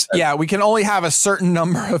that would make sense. Yeah, we can only have a certain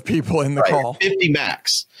number of people in the call. 50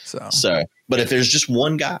 max. So, but if there's just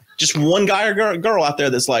one guy or girl out there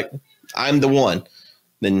that's like, I'm the one,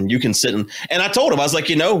 then you can sit and I told him, I was like,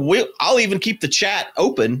 I'll even keep the chat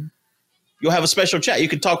open. You'll have a special chat. You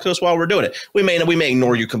can talk to us while we're doing it. We may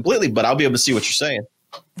ignore you completely, but I'll be able to see what you're saying.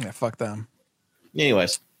 Yeah, fuck them.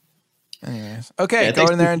 Anyways. Okay, go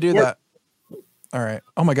in there and do that. All right.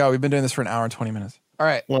 Oh my God, we've been doing this for an hour and 20 minutes. All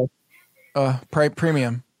right. Well,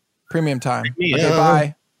 premium time. Okay,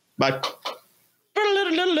 bye. Bye.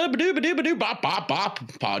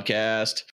 Podcast.